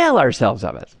we avail ourselves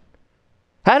of it?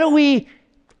 How do we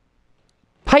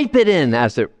pipe it in,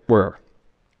 as it were?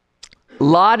 A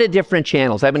lot of different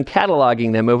channels. I've been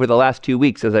cataloging them over the last 2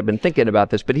 weeks as I've been thinking about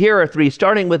this, but here are 3,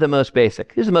 starting with the most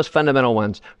basic. These are the most fundamental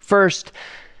ones. First,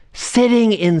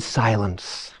 sitting in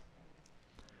silence.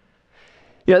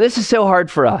 You know, this is so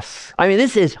hard for us. I mean,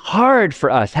 this is hard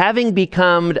for us, having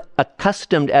become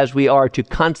accustomed as we are to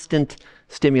constant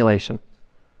stimulation.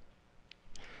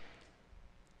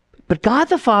 But God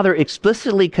the Father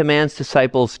explicitly commands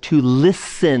disciples to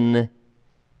listen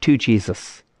to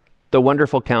Jesus. the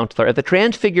Wonderful Counselor. At the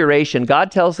Transfiguration,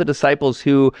 God tells the disciples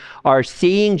who are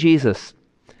seeing Jesus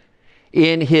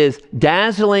in his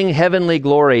dazzling heavenly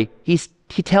glory, he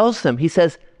tells them, he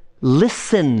says,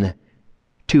 listen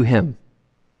to him.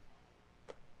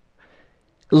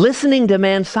 Listening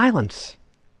demands silence.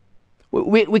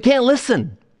 We can't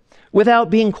listen without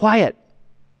being quiet.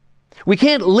 We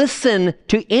can't listen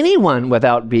to anyone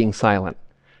without being silent,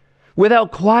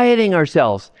 without quieting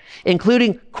ourselves,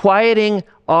 including quieting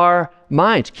our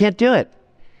minds. Can't do it.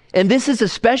 And this is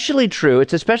especially true,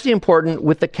 it's especially important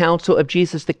with the counsel of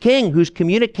Jesus the King, whose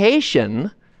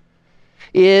communication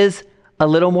is a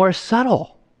little more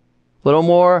subtle, a little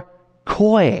more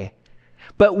coy.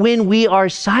 But when we are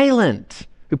silent,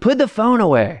 we put the phone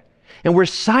away, and we're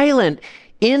silent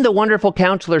in the Wonderful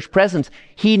Counselor's presence,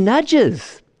 he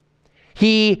nudges,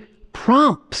 he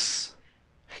prompts,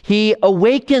 he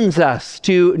awakens us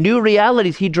to new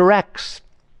realities, he directs.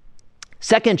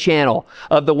 Second channel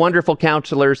of the Wonderful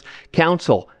Counselor's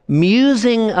counsel,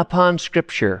 musing upon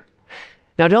Scripture.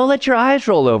 Now don't let your eyes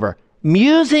roll over.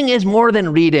 Musing is more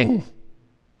than reading.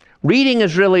 Reading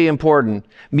is really important.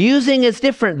 Musing is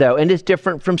different though, and it's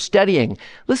different from studying.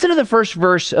 Listen to the first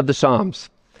verse of the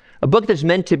Psalms, a book that's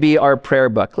meant to be our prayer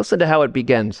book. Listen to how it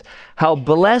begins. How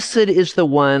blessed is the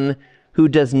one who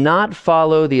does not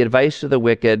follow the advice of the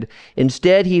wicked.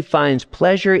 Instead, he finds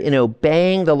pleasure in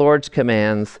obeying the Lord's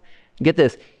commands. Get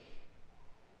this.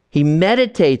 He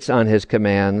meditates on his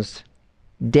commands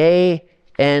day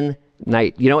and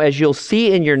night. You know, as you'll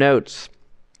see in your notes,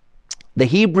 the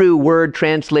Hebrew word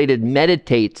translated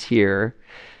meditates here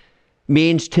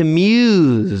means to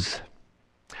muse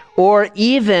or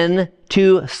even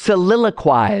to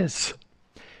soliloquize,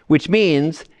 which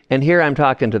means, and here I'm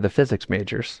talking to the physics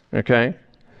majors, okay,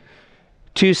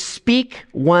 to speak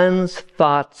one's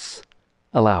thoughts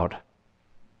aloud.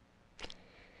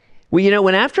 Well, you know,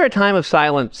 when after a time of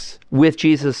silence with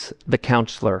Jesus the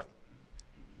Counselor,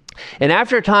 and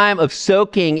after a time of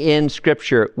soaking in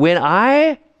Scripture, when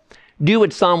I do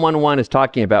what Psalm 101 is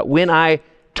talking about, when I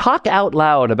talk out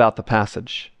loud about the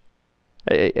passage,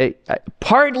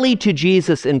 partly to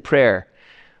Jesus in prayer,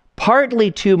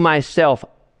 partly to myself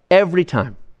every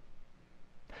time,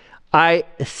 I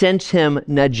sense him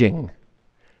nudging,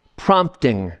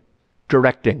 prompting,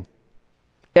 directing.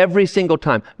 Every single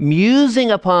time. Musing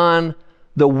upon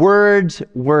the word's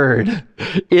word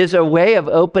is a way of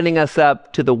opening us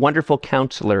up to the Wonderful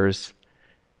Counselor's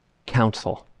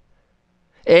counsel.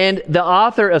 And the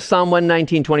author of Psalm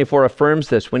 119:24 affirms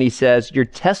this when he says, your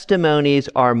testimonies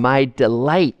are my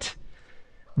delight.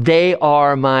 They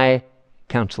are my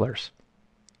counselors.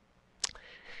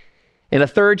 And a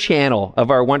third channel of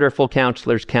our Wonderful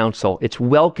Counselor's counsel, it's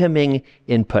welcoming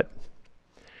input.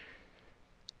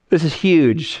 This is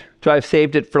huge, so I've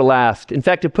saved it for last. In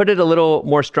fact, to put it a little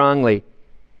more strongly,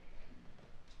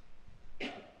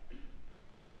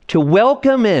 to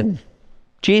welcome in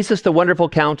Jesus, the Wonderful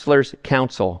Counselor's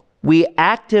counsel, we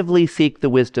actively seek the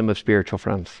wisdom of spiritual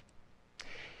friends.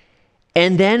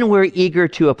 And then we're eager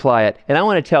to apply it. And I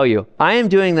want to tell you, I am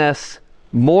doing this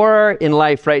more in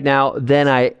life right now than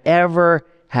I ever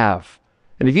have.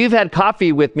 And if you've had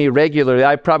coffee with me regularly,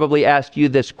 I probably asked you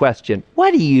this question.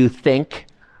 What do you think?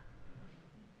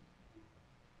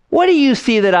 What do you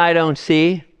see that I don't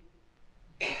see?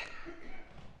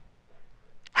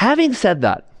 Having said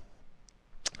that,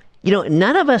 you know,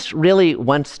 none of us really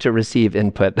wants to receive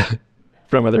input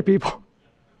from other people.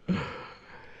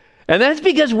 And that's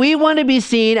because we want to be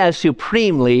seen as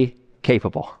supremely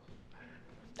capable,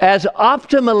 as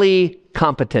optimally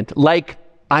competent, like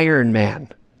Iron Man,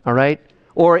 all right?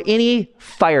 Or any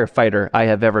firefighter I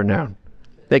have ever known.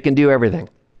 They can do everything.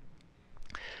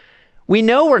 We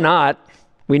know we're not.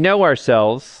 We know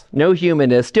ourselves. No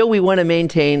human is. Still, we want to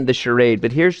maintain the charade.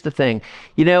 But here's the thing.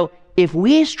 You know, if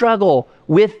we struggle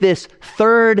with this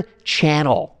third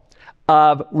channel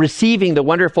of receiving the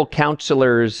Wonderful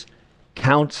Counselor's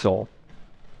counsel,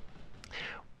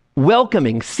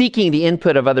 welcoming, seeking the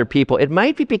input of other people, it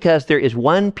might be because there is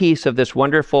one piece of this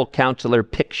Wonderful Counselor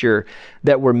picture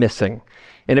that we're missing.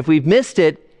 And if we've missed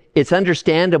it, it's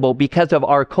understandable because of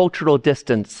our cultural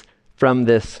distance from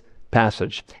this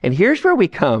passage. And here's where we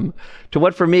come to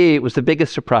what for me was the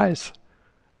biggest surprise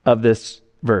of this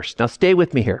verse. Now stay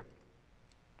with me here.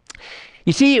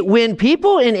 You see, when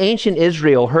people in ancient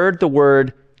Israel heard the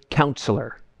word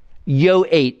counselor,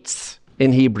 yoetz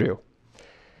in Hebrew,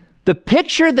 the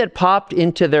picture that popped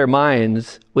into their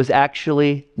minds was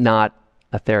actually not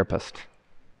a therapist.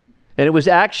 And it was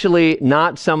actually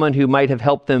not someone who might have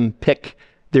helped them pick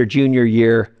their junior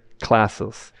year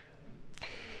classes.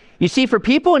 You see, for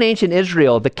people in ancient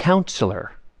Israel, the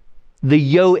counselor,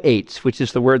 the Yoates, which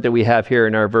is the word that we have here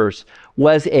in our verse,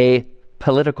 was a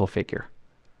political figure,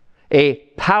 a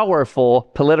powerful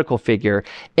political figure,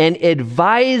 an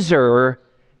advisor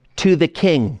to the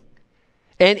king,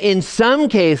 and in some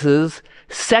cases,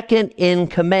 second in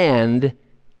command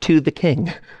to the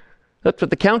king. That's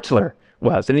what the counselor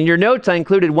was. And in your notes, I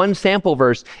included one sample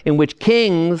verse in which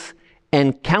kings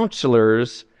and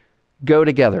counselors go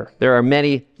together. There are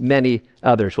many, many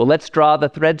others. Well, let's draw the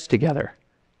threads together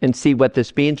and see what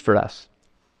this means for us.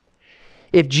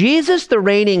 If Jesus, the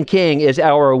reigning king, is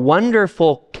our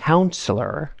wonderful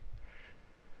counselor,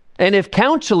 and if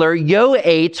counselor,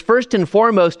 Yoates, first and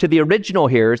foremost to the original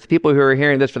hearers, the people who are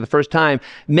hearing this for the first time,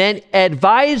 meant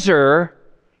advisor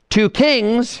to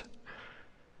kings,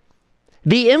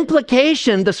 the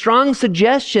implication, the strong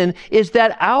suggestion is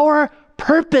that our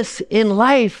purpose in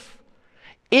life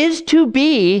is to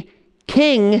be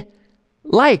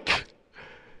king-like.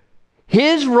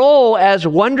 His role as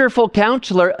wonderful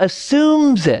counselor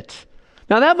assumes it.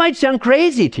 Now that might sound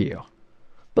crazy to you,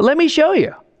 but let me show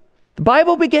you. The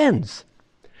Bible begins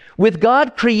with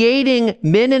God creating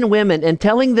men and women and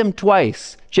telling them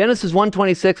twice, Genesis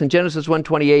 1:26 and Genesis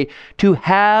 1:28, to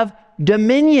have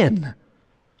dominion.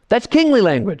 That's kingly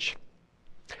language.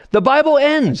 The Bible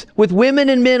ends with women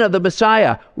and men of the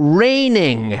Messiah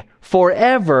reigning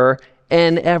forever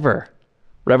and ever.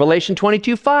 Revelation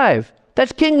 22:5,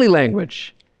 that's kingly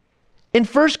language. In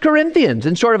 1 Corinthians,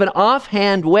 in sort of an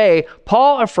offhand way,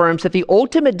 Paul affirms that the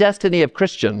ultimate destiny of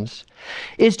Christians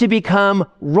is to become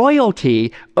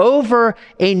royalty over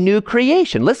a new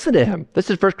creation. Listen to him. This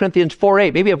is 1 Corinthians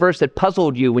 4:8, maybe a verse that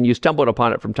puzzled you when you stumbled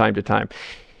upon it from time to time.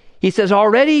 He says,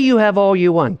 already you have all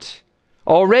you want.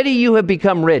 Already you have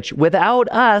become rich. Without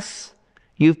us,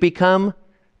 you've become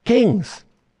kings.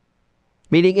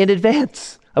 Meaning in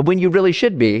advance of when you really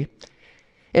should be.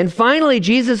 And finally,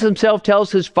 Jesus himself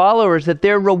tells his followers that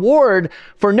their reward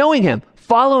for knowing him,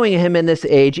 following him in this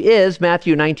age is,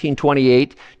 Matthew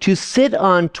 19:28, to sit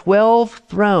on 12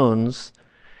 thrones,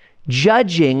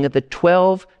 judging the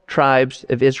 12 tribes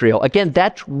of Israel. Again,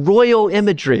 that's royal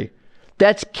imagery.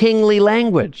 That's kingly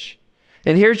language.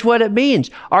 And here's what it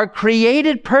means. Our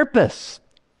created purpose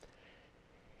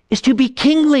is to be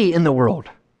kingly in the world.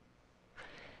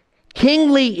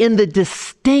 Kingly in the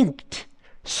distinct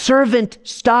servant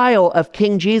style of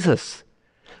King Jesus,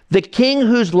 the king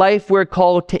whose life we're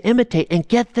called to imitate. And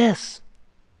get this,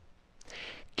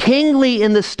 kingly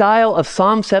in the style of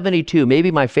Psalm 72,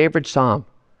 maybe my favorite psalm,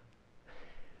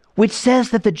 which says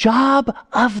that the job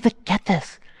of the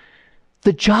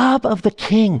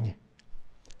king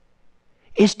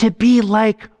is to be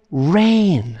like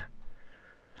rain,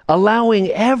 allowing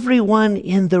everyone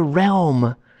in the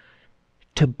realm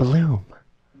to bloom.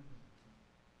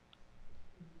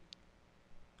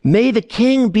 May the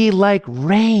king be like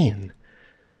rain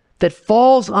that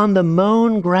falls on the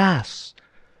mown grass,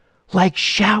 like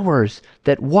showers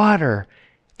that water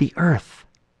the earth.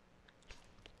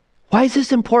 Why is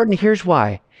this important? Here's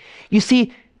why. You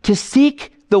see, to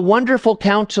seek the wonderful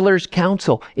counselor's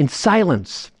counsel in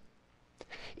silence,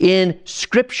 in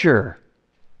scripture,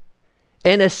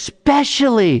 and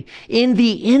especially in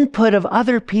the input of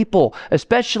other people,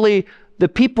 especially the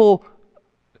people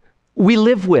we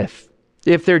live with,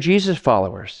 if they're Jesus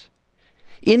followers,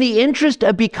 in the interest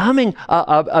of becoming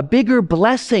a bigger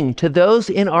blessing to those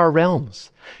in our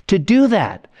realms. To do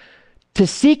that, to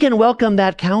seek and welcome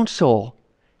that counsel,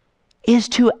 is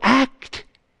to act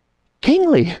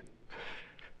kingly.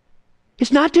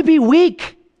 It's not to be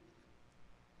weak.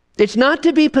 It's not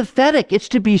to be pathetic. It's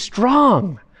to be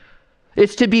strong.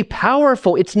 It's to be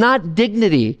powerful. It's not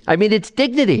dignity. I mean, it's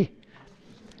dignity.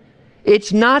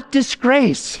 It's not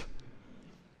disgrace.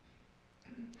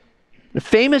 A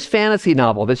famous fantasy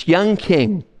novel, this young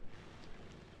king,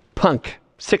 Punk,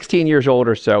 16 years old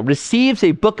or so, receives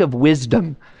a book of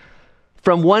wisdom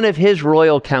from one of his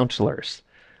royal counselors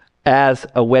as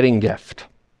a wedding gift.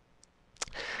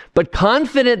 But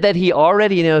confident that he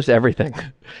already knows everything,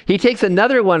 he takes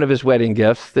another one of his wedding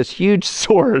gifts, this huge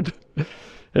sword,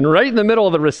 and right in the middle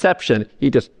of the reception, he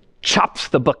just chops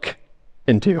the book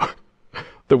into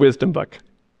the wisdom book.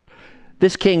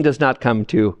 This king does not come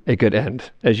to a good end,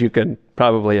 as you can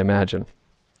probably imagine.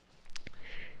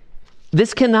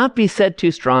 This cannot be said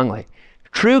too strongly.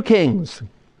 True kings,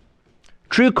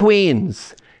 true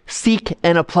queens, seek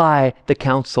and apply the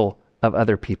counsel of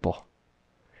other people.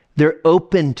 They're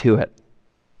open to it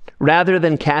rather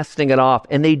than casting it off.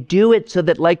 And they do it so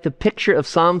that, like the picture of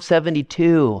Psalm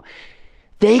 72,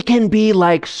 they can be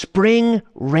like spring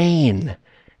rain,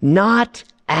 not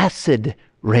acid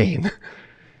rain,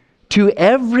 to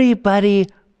everybody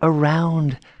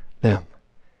around them.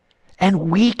 And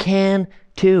we can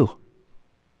too.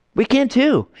 We can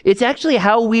too. It's actually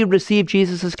how we receive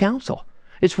Jesus' counsel.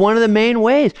 It's one of the main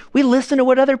ways. We listen to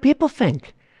what other people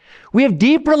think. We have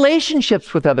deep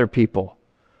relationships with other people.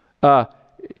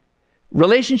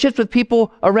 Relationships with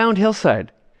people around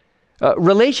Hillside.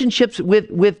 Relationships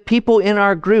with people in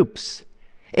our groups.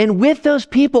 And with those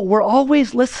people, we're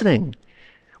always listening.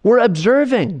 We're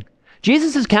observing.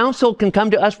 Jesus' counsel can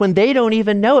come to us when they don't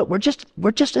even know it.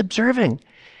 We're just observing.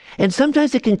 And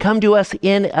sometimes it can come to us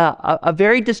in a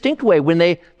very distinct way when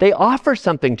they offer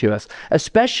something to us,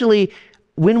 especially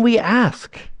when we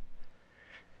ask.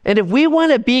 And if we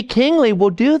want to be kingly, we'll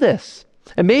do this.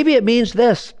 And maybe it means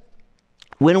this.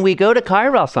 When we go to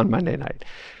Kairos on Monday night,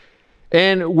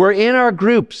 and we're in our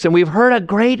groups, and we've heard a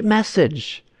great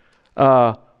message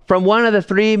from one of the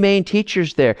three main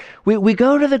teachers there. We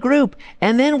go to the group,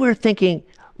 and then we're thinking,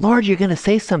 Lord, you're going to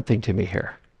say something to me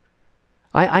here.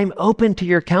 I'm open to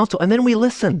your counsel. And then we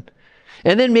listen.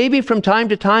 And then maybe from time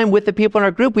to time with the people in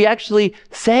our group, we actually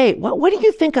say, what do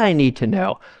you think I need to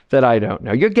know that I don't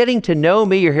know? You're getting to know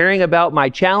me. You're hearing about my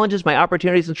challenges, my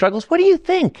opportunities and struggles. What do you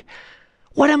think?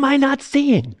 What am I not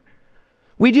seeing?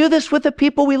 We do this with the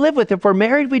people we live with. If we're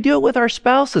married, we do it with our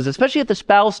spouses, especially if the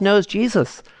spouse knows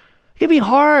Jesus. It can be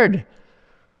hard.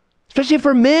 Especially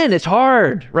for men, it's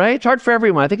hard, right? It's hard for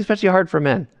everyone. I think especially hard for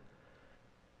men.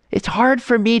 It's hard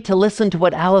for me to listen to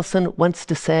what Allison wants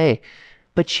to say,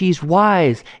 but she's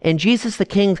wise, and Jesus the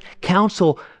King's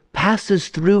counsel passes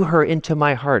through her into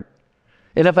my heart.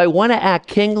 And if I want to act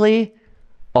kingly,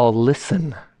 I'll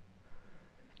listen.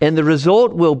 And the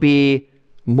result will be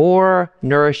more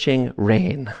nourishing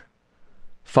rain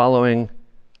falling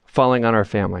on our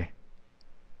family.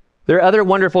 There are other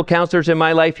wonderful counselors in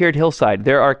my life here at Hillside.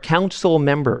 There are council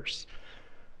members.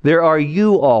 There are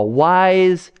you all,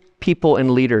 wise people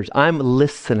and leaders. I'm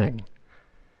listening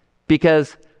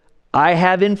because I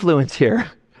have influence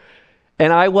here.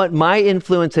 And I want my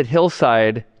influence at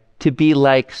Hillside to be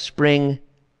like spring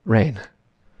rain.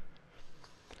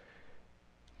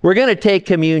 We're going to take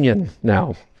communion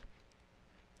now.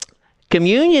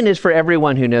 Communion is for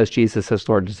everyone who knows Jesus as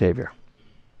Lord and Savior.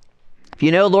 If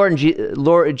you know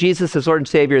Jesus as Lord and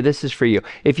Savior, this is for you.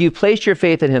 If you've placed your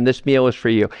faith in him, this meal is for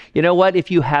you. You know what? If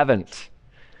you haven't,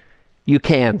 you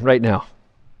can right now.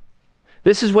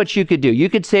 This is what you could do. You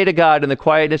could say to God in the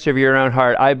quietness of your own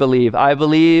heart, I believe. I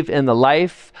believe in the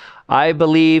life. I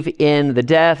believe in the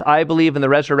death. I believe in the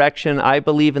resurrection. I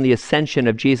believe in the ascension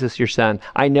of Jesus, your son.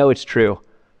 I know it's true.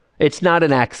 It's not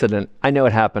an accident. I know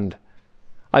it happened.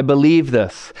 I believe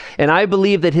this. And I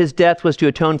believe that his death was to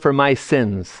atone for my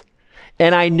sins.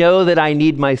 And I know that I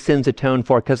need my sins atoned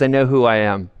for because I know who I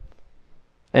am.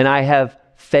 And I have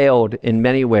failed in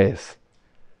many ways.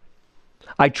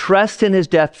 I trust in his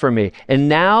death for me. And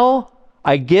now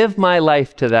I give my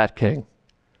life to that king.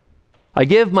 I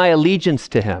give my allegiance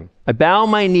to him. I bow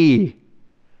my knee.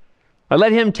 I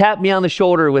let him tap me on the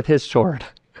shoulder with his sword.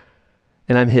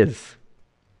 And I'm his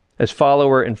as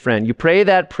follower and friend. You pray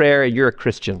that prayer and you're a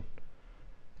Christian.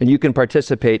 And you can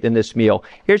participate in this meal.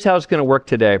 Here's how it's going to work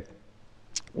today.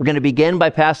 We're going to begin by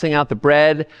passing out the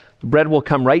bread. The bread will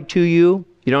come right to you.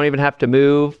 You don't even have to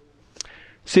move.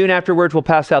 Soon afterwards, we'll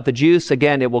pass out the juice.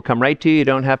 Again, it will come right to you. You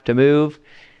don't have to move.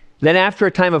 Then after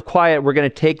a time of quiet, we're going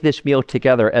to take this meal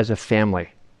together as a family,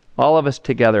 all of us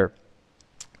together.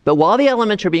 But while the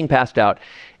elements are being passed out,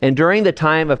 and during the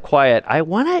time of quiet, I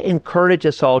want to encourage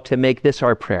us all to make this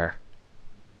our prayer.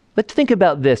 Let's think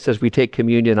about this as we take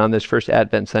communion on this first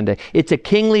Advent Sunday. It's a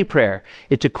kingly prayer.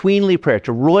 It's a queenly prayer. It's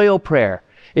a royal prayer.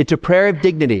 It's a prayer of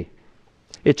dignity.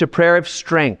 It's a prayer of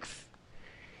strength.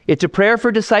 It's a prayer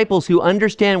for disciples who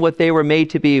understand what they were made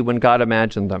to be when God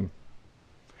imagined them.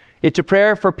 It's a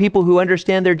prayer for people who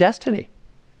understand their destiny,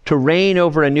 to reign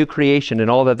over a new creation and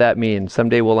all that that means.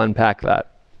 Someday we'll unpack that.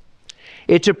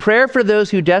 It's a prayer for those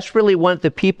who desperately want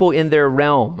the people in their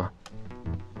realm,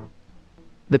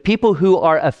 the people who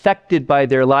are affected by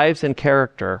their lives and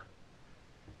character,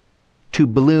 to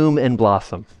bloom and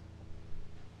blossom,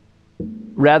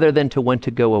 rather than to want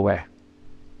to go away.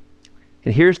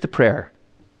 And here's the prayer.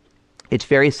 It's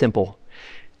very simple.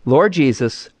 Lord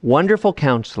Jesus, wonderful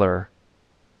counselor,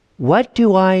 what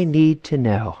do I need to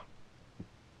know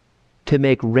to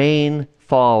make rain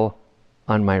fall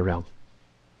on my realm?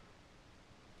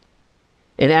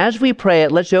 And as we pray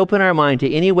it, let's open our mind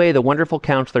to any way the wonderful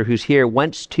counselor who's here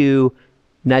wants to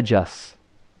nudge us,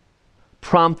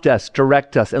 prompt us,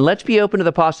 direct us. And let's be open to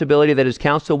the possibility that his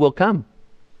counsel will come.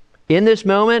 In this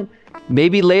moment,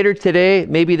 maybe later today,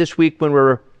 maybe this week when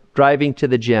we're driving to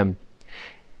the gym.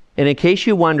 And in case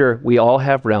you wonder, we all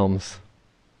have realms.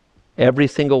 Every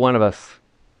single one of us.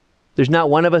 There's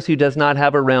not one of us who does not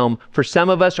have a realm. For some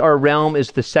of us, our realm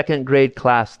is the second grade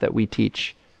class that we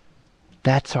teach.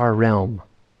 That's our realm.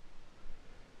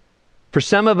 For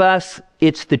some of us,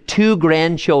 it's the 2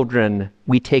 grandchildren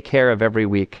we take care of every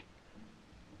week,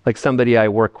 like somebody I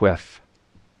work with.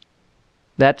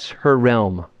 That's her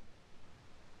realm,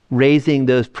 raising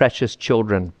those precious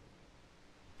children.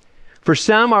 For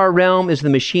some, our realm is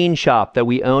the machine shop that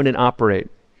we own and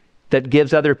operate, that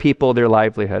gives other people their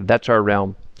livelihood. That's our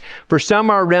realm. For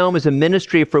some, our realm is a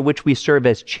ministry for which we serve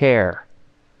as chair,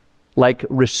 like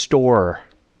Restore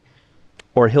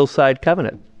or Hillside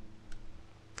Covenant.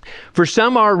 For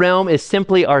some, our realm is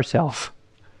simply ourself.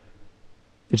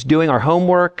 It's doing our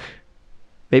homework.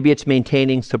 Maybe it's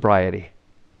maintaining sobriety.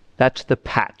 That's the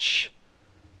patch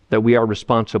that we are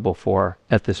responsible for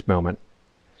at this moment.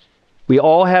 We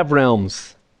all have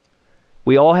realms.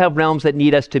 We all have realms that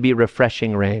need us to be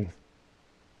refreshing rain.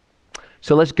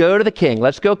 So let's go to the King.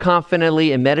 Let's go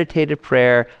confidently in meditative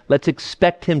prayer. Let's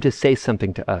expect him to say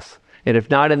something to us. And if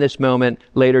not in this moment,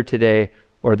 later today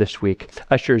or this week.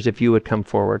 Ushers, if you would come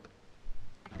forward.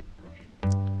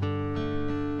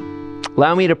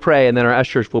 Allow me to pray, and then our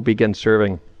ushers will begin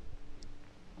serving.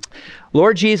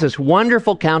 Lord Jesus,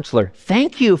 wonderful counselor,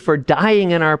 thank you for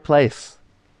dying in our place,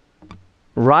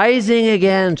 rising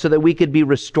again so that we could be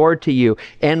restored to you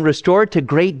and restored to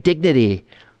great dignity,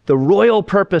 the royal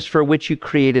purpose for which you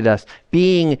created us,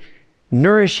 being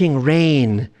nourishing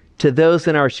rain to those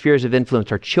in our spheres of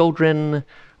influence, our children,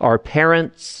 our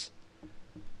parents,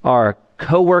 our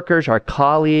co-workers, our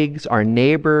colleagues, our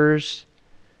neighbors.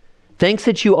 Thanks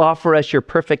that you offer us your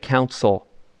perfect counsel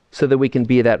so that we can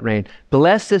be that rain.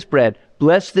 Bless this bread,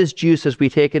 bless this juice as we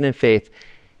take it in faith,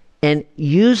 and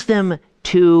use them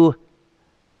to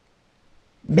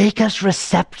make us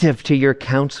receptive to your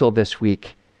counsel this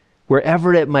week,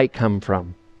 wherever it might come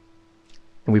from.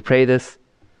 And we pray this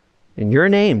in your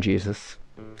name, Jesus.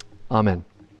 Amen.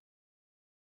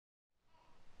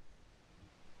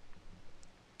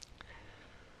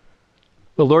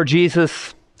 The Lord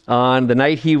Jesus, on the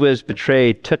night he was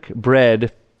betrayed, took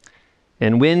bread,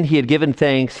 and when he had given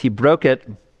thanks, he broke it,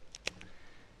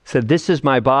 said, "This is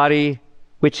my body,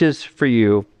 which is for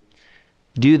you.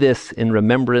 Do this in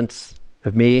remembrance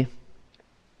of me."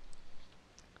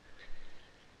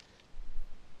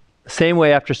 The same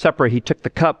way, after supper, he took the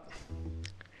cup,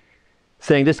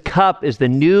 saying, "This cup is the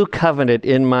new covenant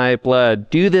in my blood.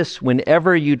 Do this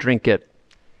whenever you drink it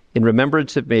in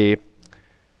remembrance of me.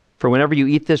 For whenever you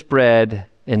eat this bread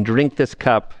and drink this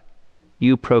cup,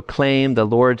 you proclaim the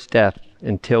Lord's death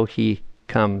until he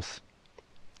comes."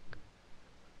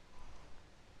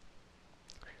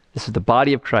 This is the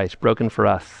body of Christ broken for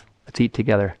us. Let's eat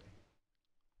together.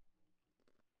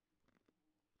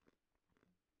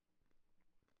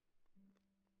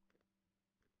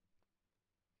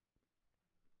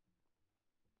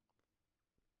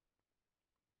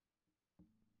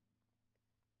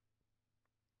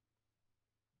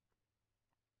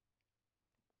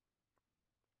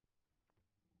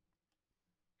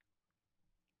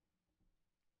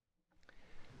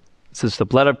 This is the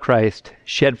blood of Christ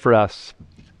shed for us.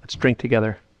 Let's drink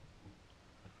together.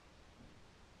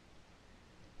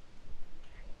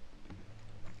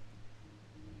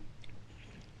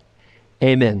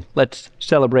 Amen. Let's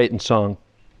celebrate in song.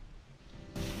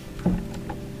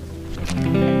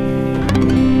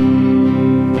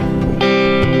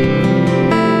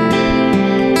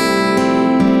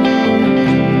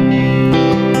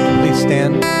 Please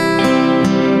stand.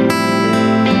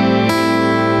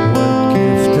 What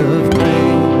gift of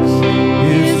grace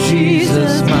is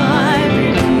Jesus my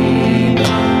Redeemer?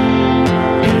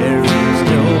 There is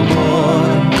no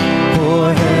more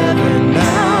for heaven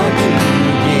now to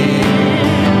begin.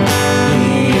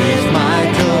 He is my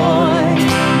joy,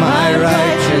 my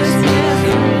righteousness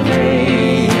and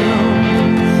freedom,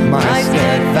 my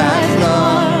steadfast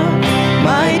love,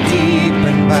 my deep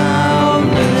and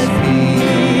boundless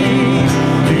peace.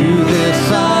 To this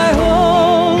I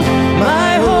hold,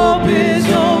 my hope is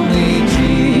only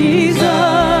Jesus.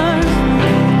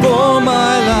 For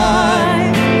my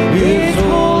life is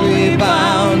wholly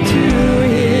bound to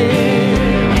Him.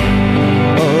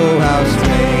 Oh, how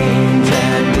strange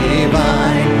and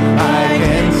divine! I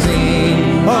can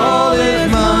sing, all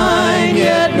is mine,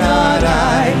 yet not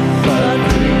I, but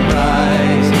through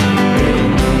Christ in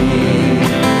me.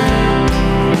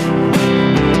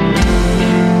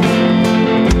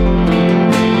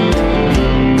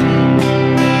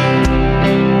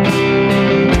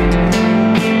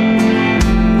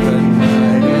 The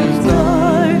night is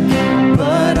dark,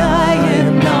 but I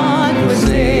am not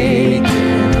forsaken.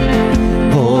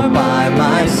 For by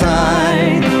my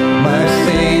side, my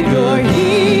Savior,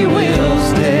 He will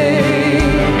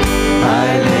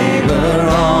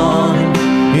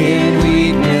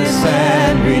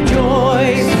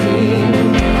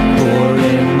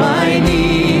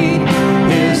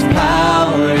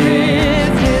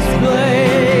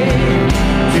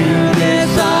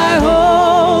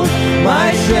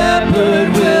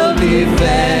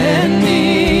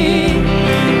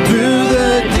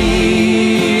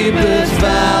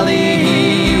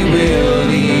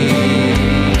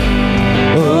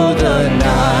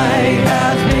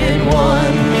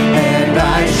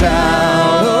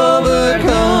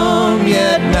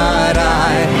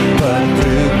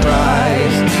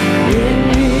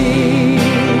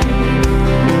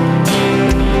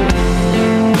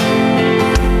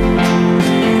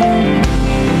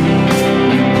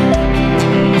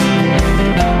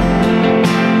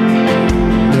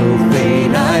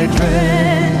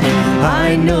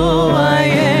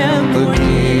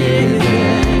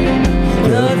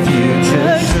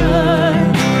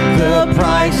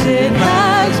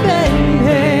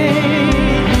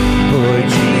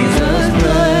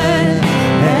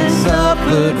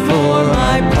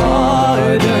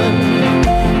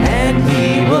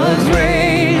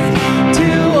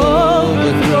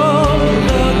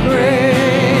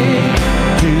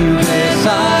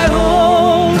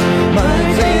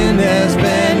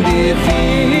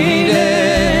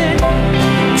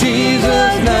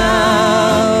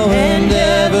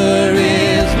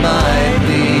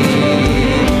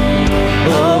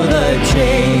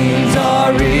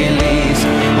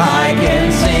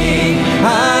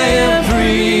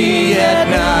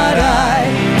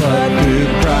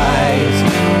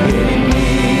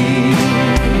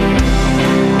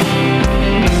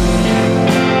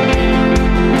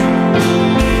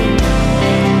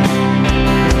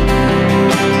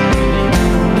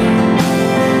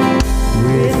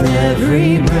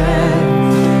every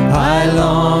breath I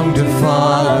long to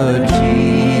follow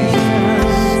Jesus,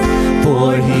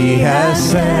 for he has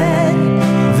said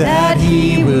that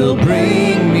he will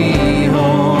bring me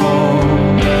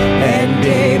home, and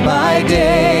day by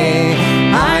day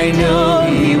I know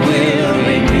he will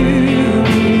renew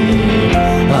me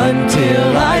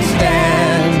until I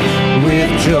stand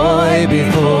with joy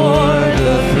before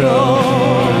the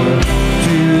throne.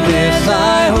 To this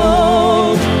I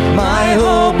hold, my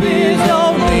hope is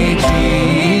only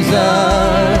Jesus.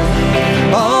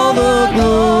 All the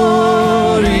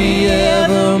glory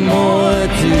evermore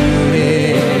to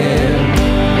him.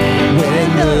 When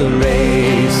the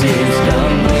race is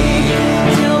complete,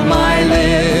 till my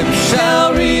lips shall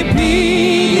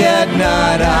repeat, yet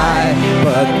not I,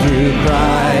 but through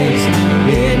Christ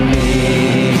in me.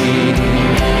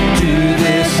 To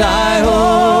this I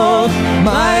hold,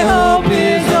 my hope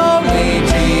is only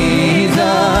Jesus.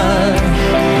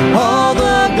 All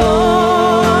the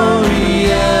glory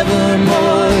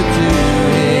evermore to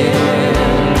him.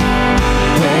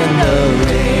 When the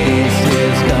race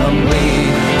is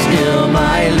complete, still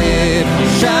my lips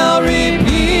shall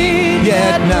repeat,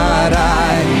 yet not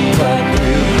I, but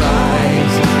through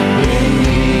Christ in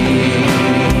me.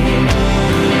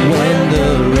 When the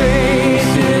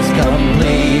race is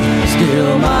complete,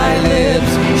 still my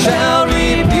lips shall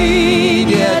repeat,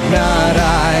 yet not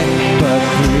I, but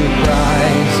through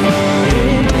Christ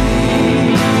in me.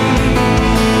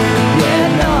 Yet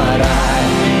not I,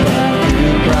 but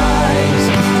through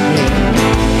Christ in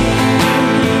me.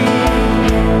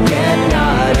 Yet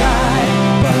not I,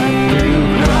 but through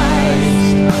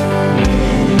Christ.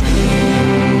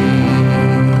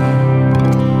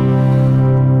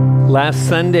 Last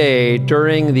Sunday,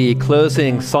 during the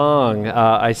closing song,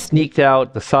 I sneaked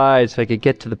out the side so I could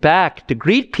get to the back to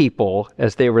greet people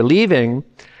as they were leaving.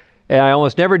 And I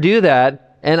almost never do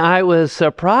that. And I was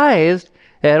surprised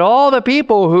at all the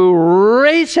people who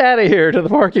race out of here to the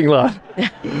parking lot.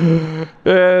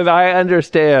 And I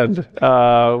understand.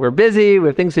 We're busy, we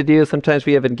have things to do. Sometimes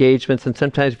we have engagements, and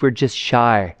sometimes we're just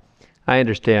shy. I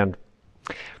understand.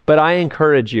 But I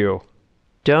encourage you,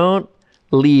 don't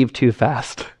leave too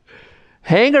fast.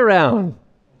 Hang around,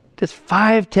 just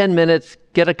 5-10 minutes,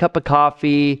 get a cup of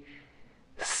coffee,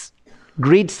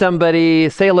 greet somebody,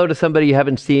 say hello to somebody you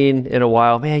haven't seen in a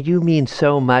while. Man, you mean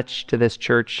so much to this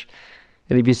church.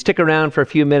 And if you stick around for a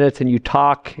few minutes and you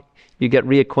talk, you get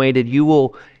reacquainted,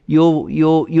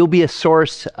 you'll be a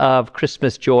source of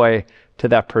Christmas joy to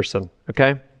that person,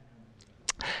 okay?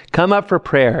 Come up for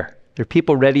prayer. There are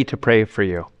people ready to pray for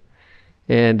you.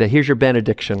 And here's your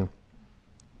benediction.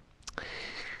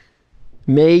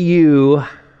 May you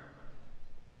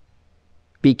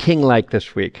be king-like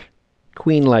this week,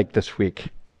 queen-like this week,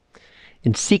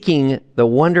 in seeking the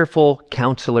wonderful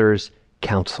counselor's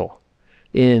counsel,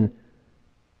 in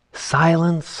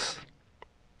silence,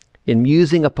 in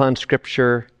musing upon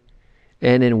Scripture,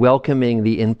 and in welcoming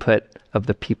the input of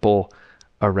the people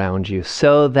around you,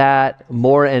 so that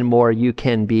more and more you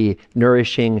can be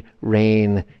nourishing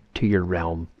rain to your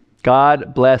realm.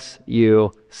 God bless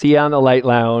you. See you on the Light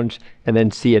Lounge, and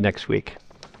then see you next week.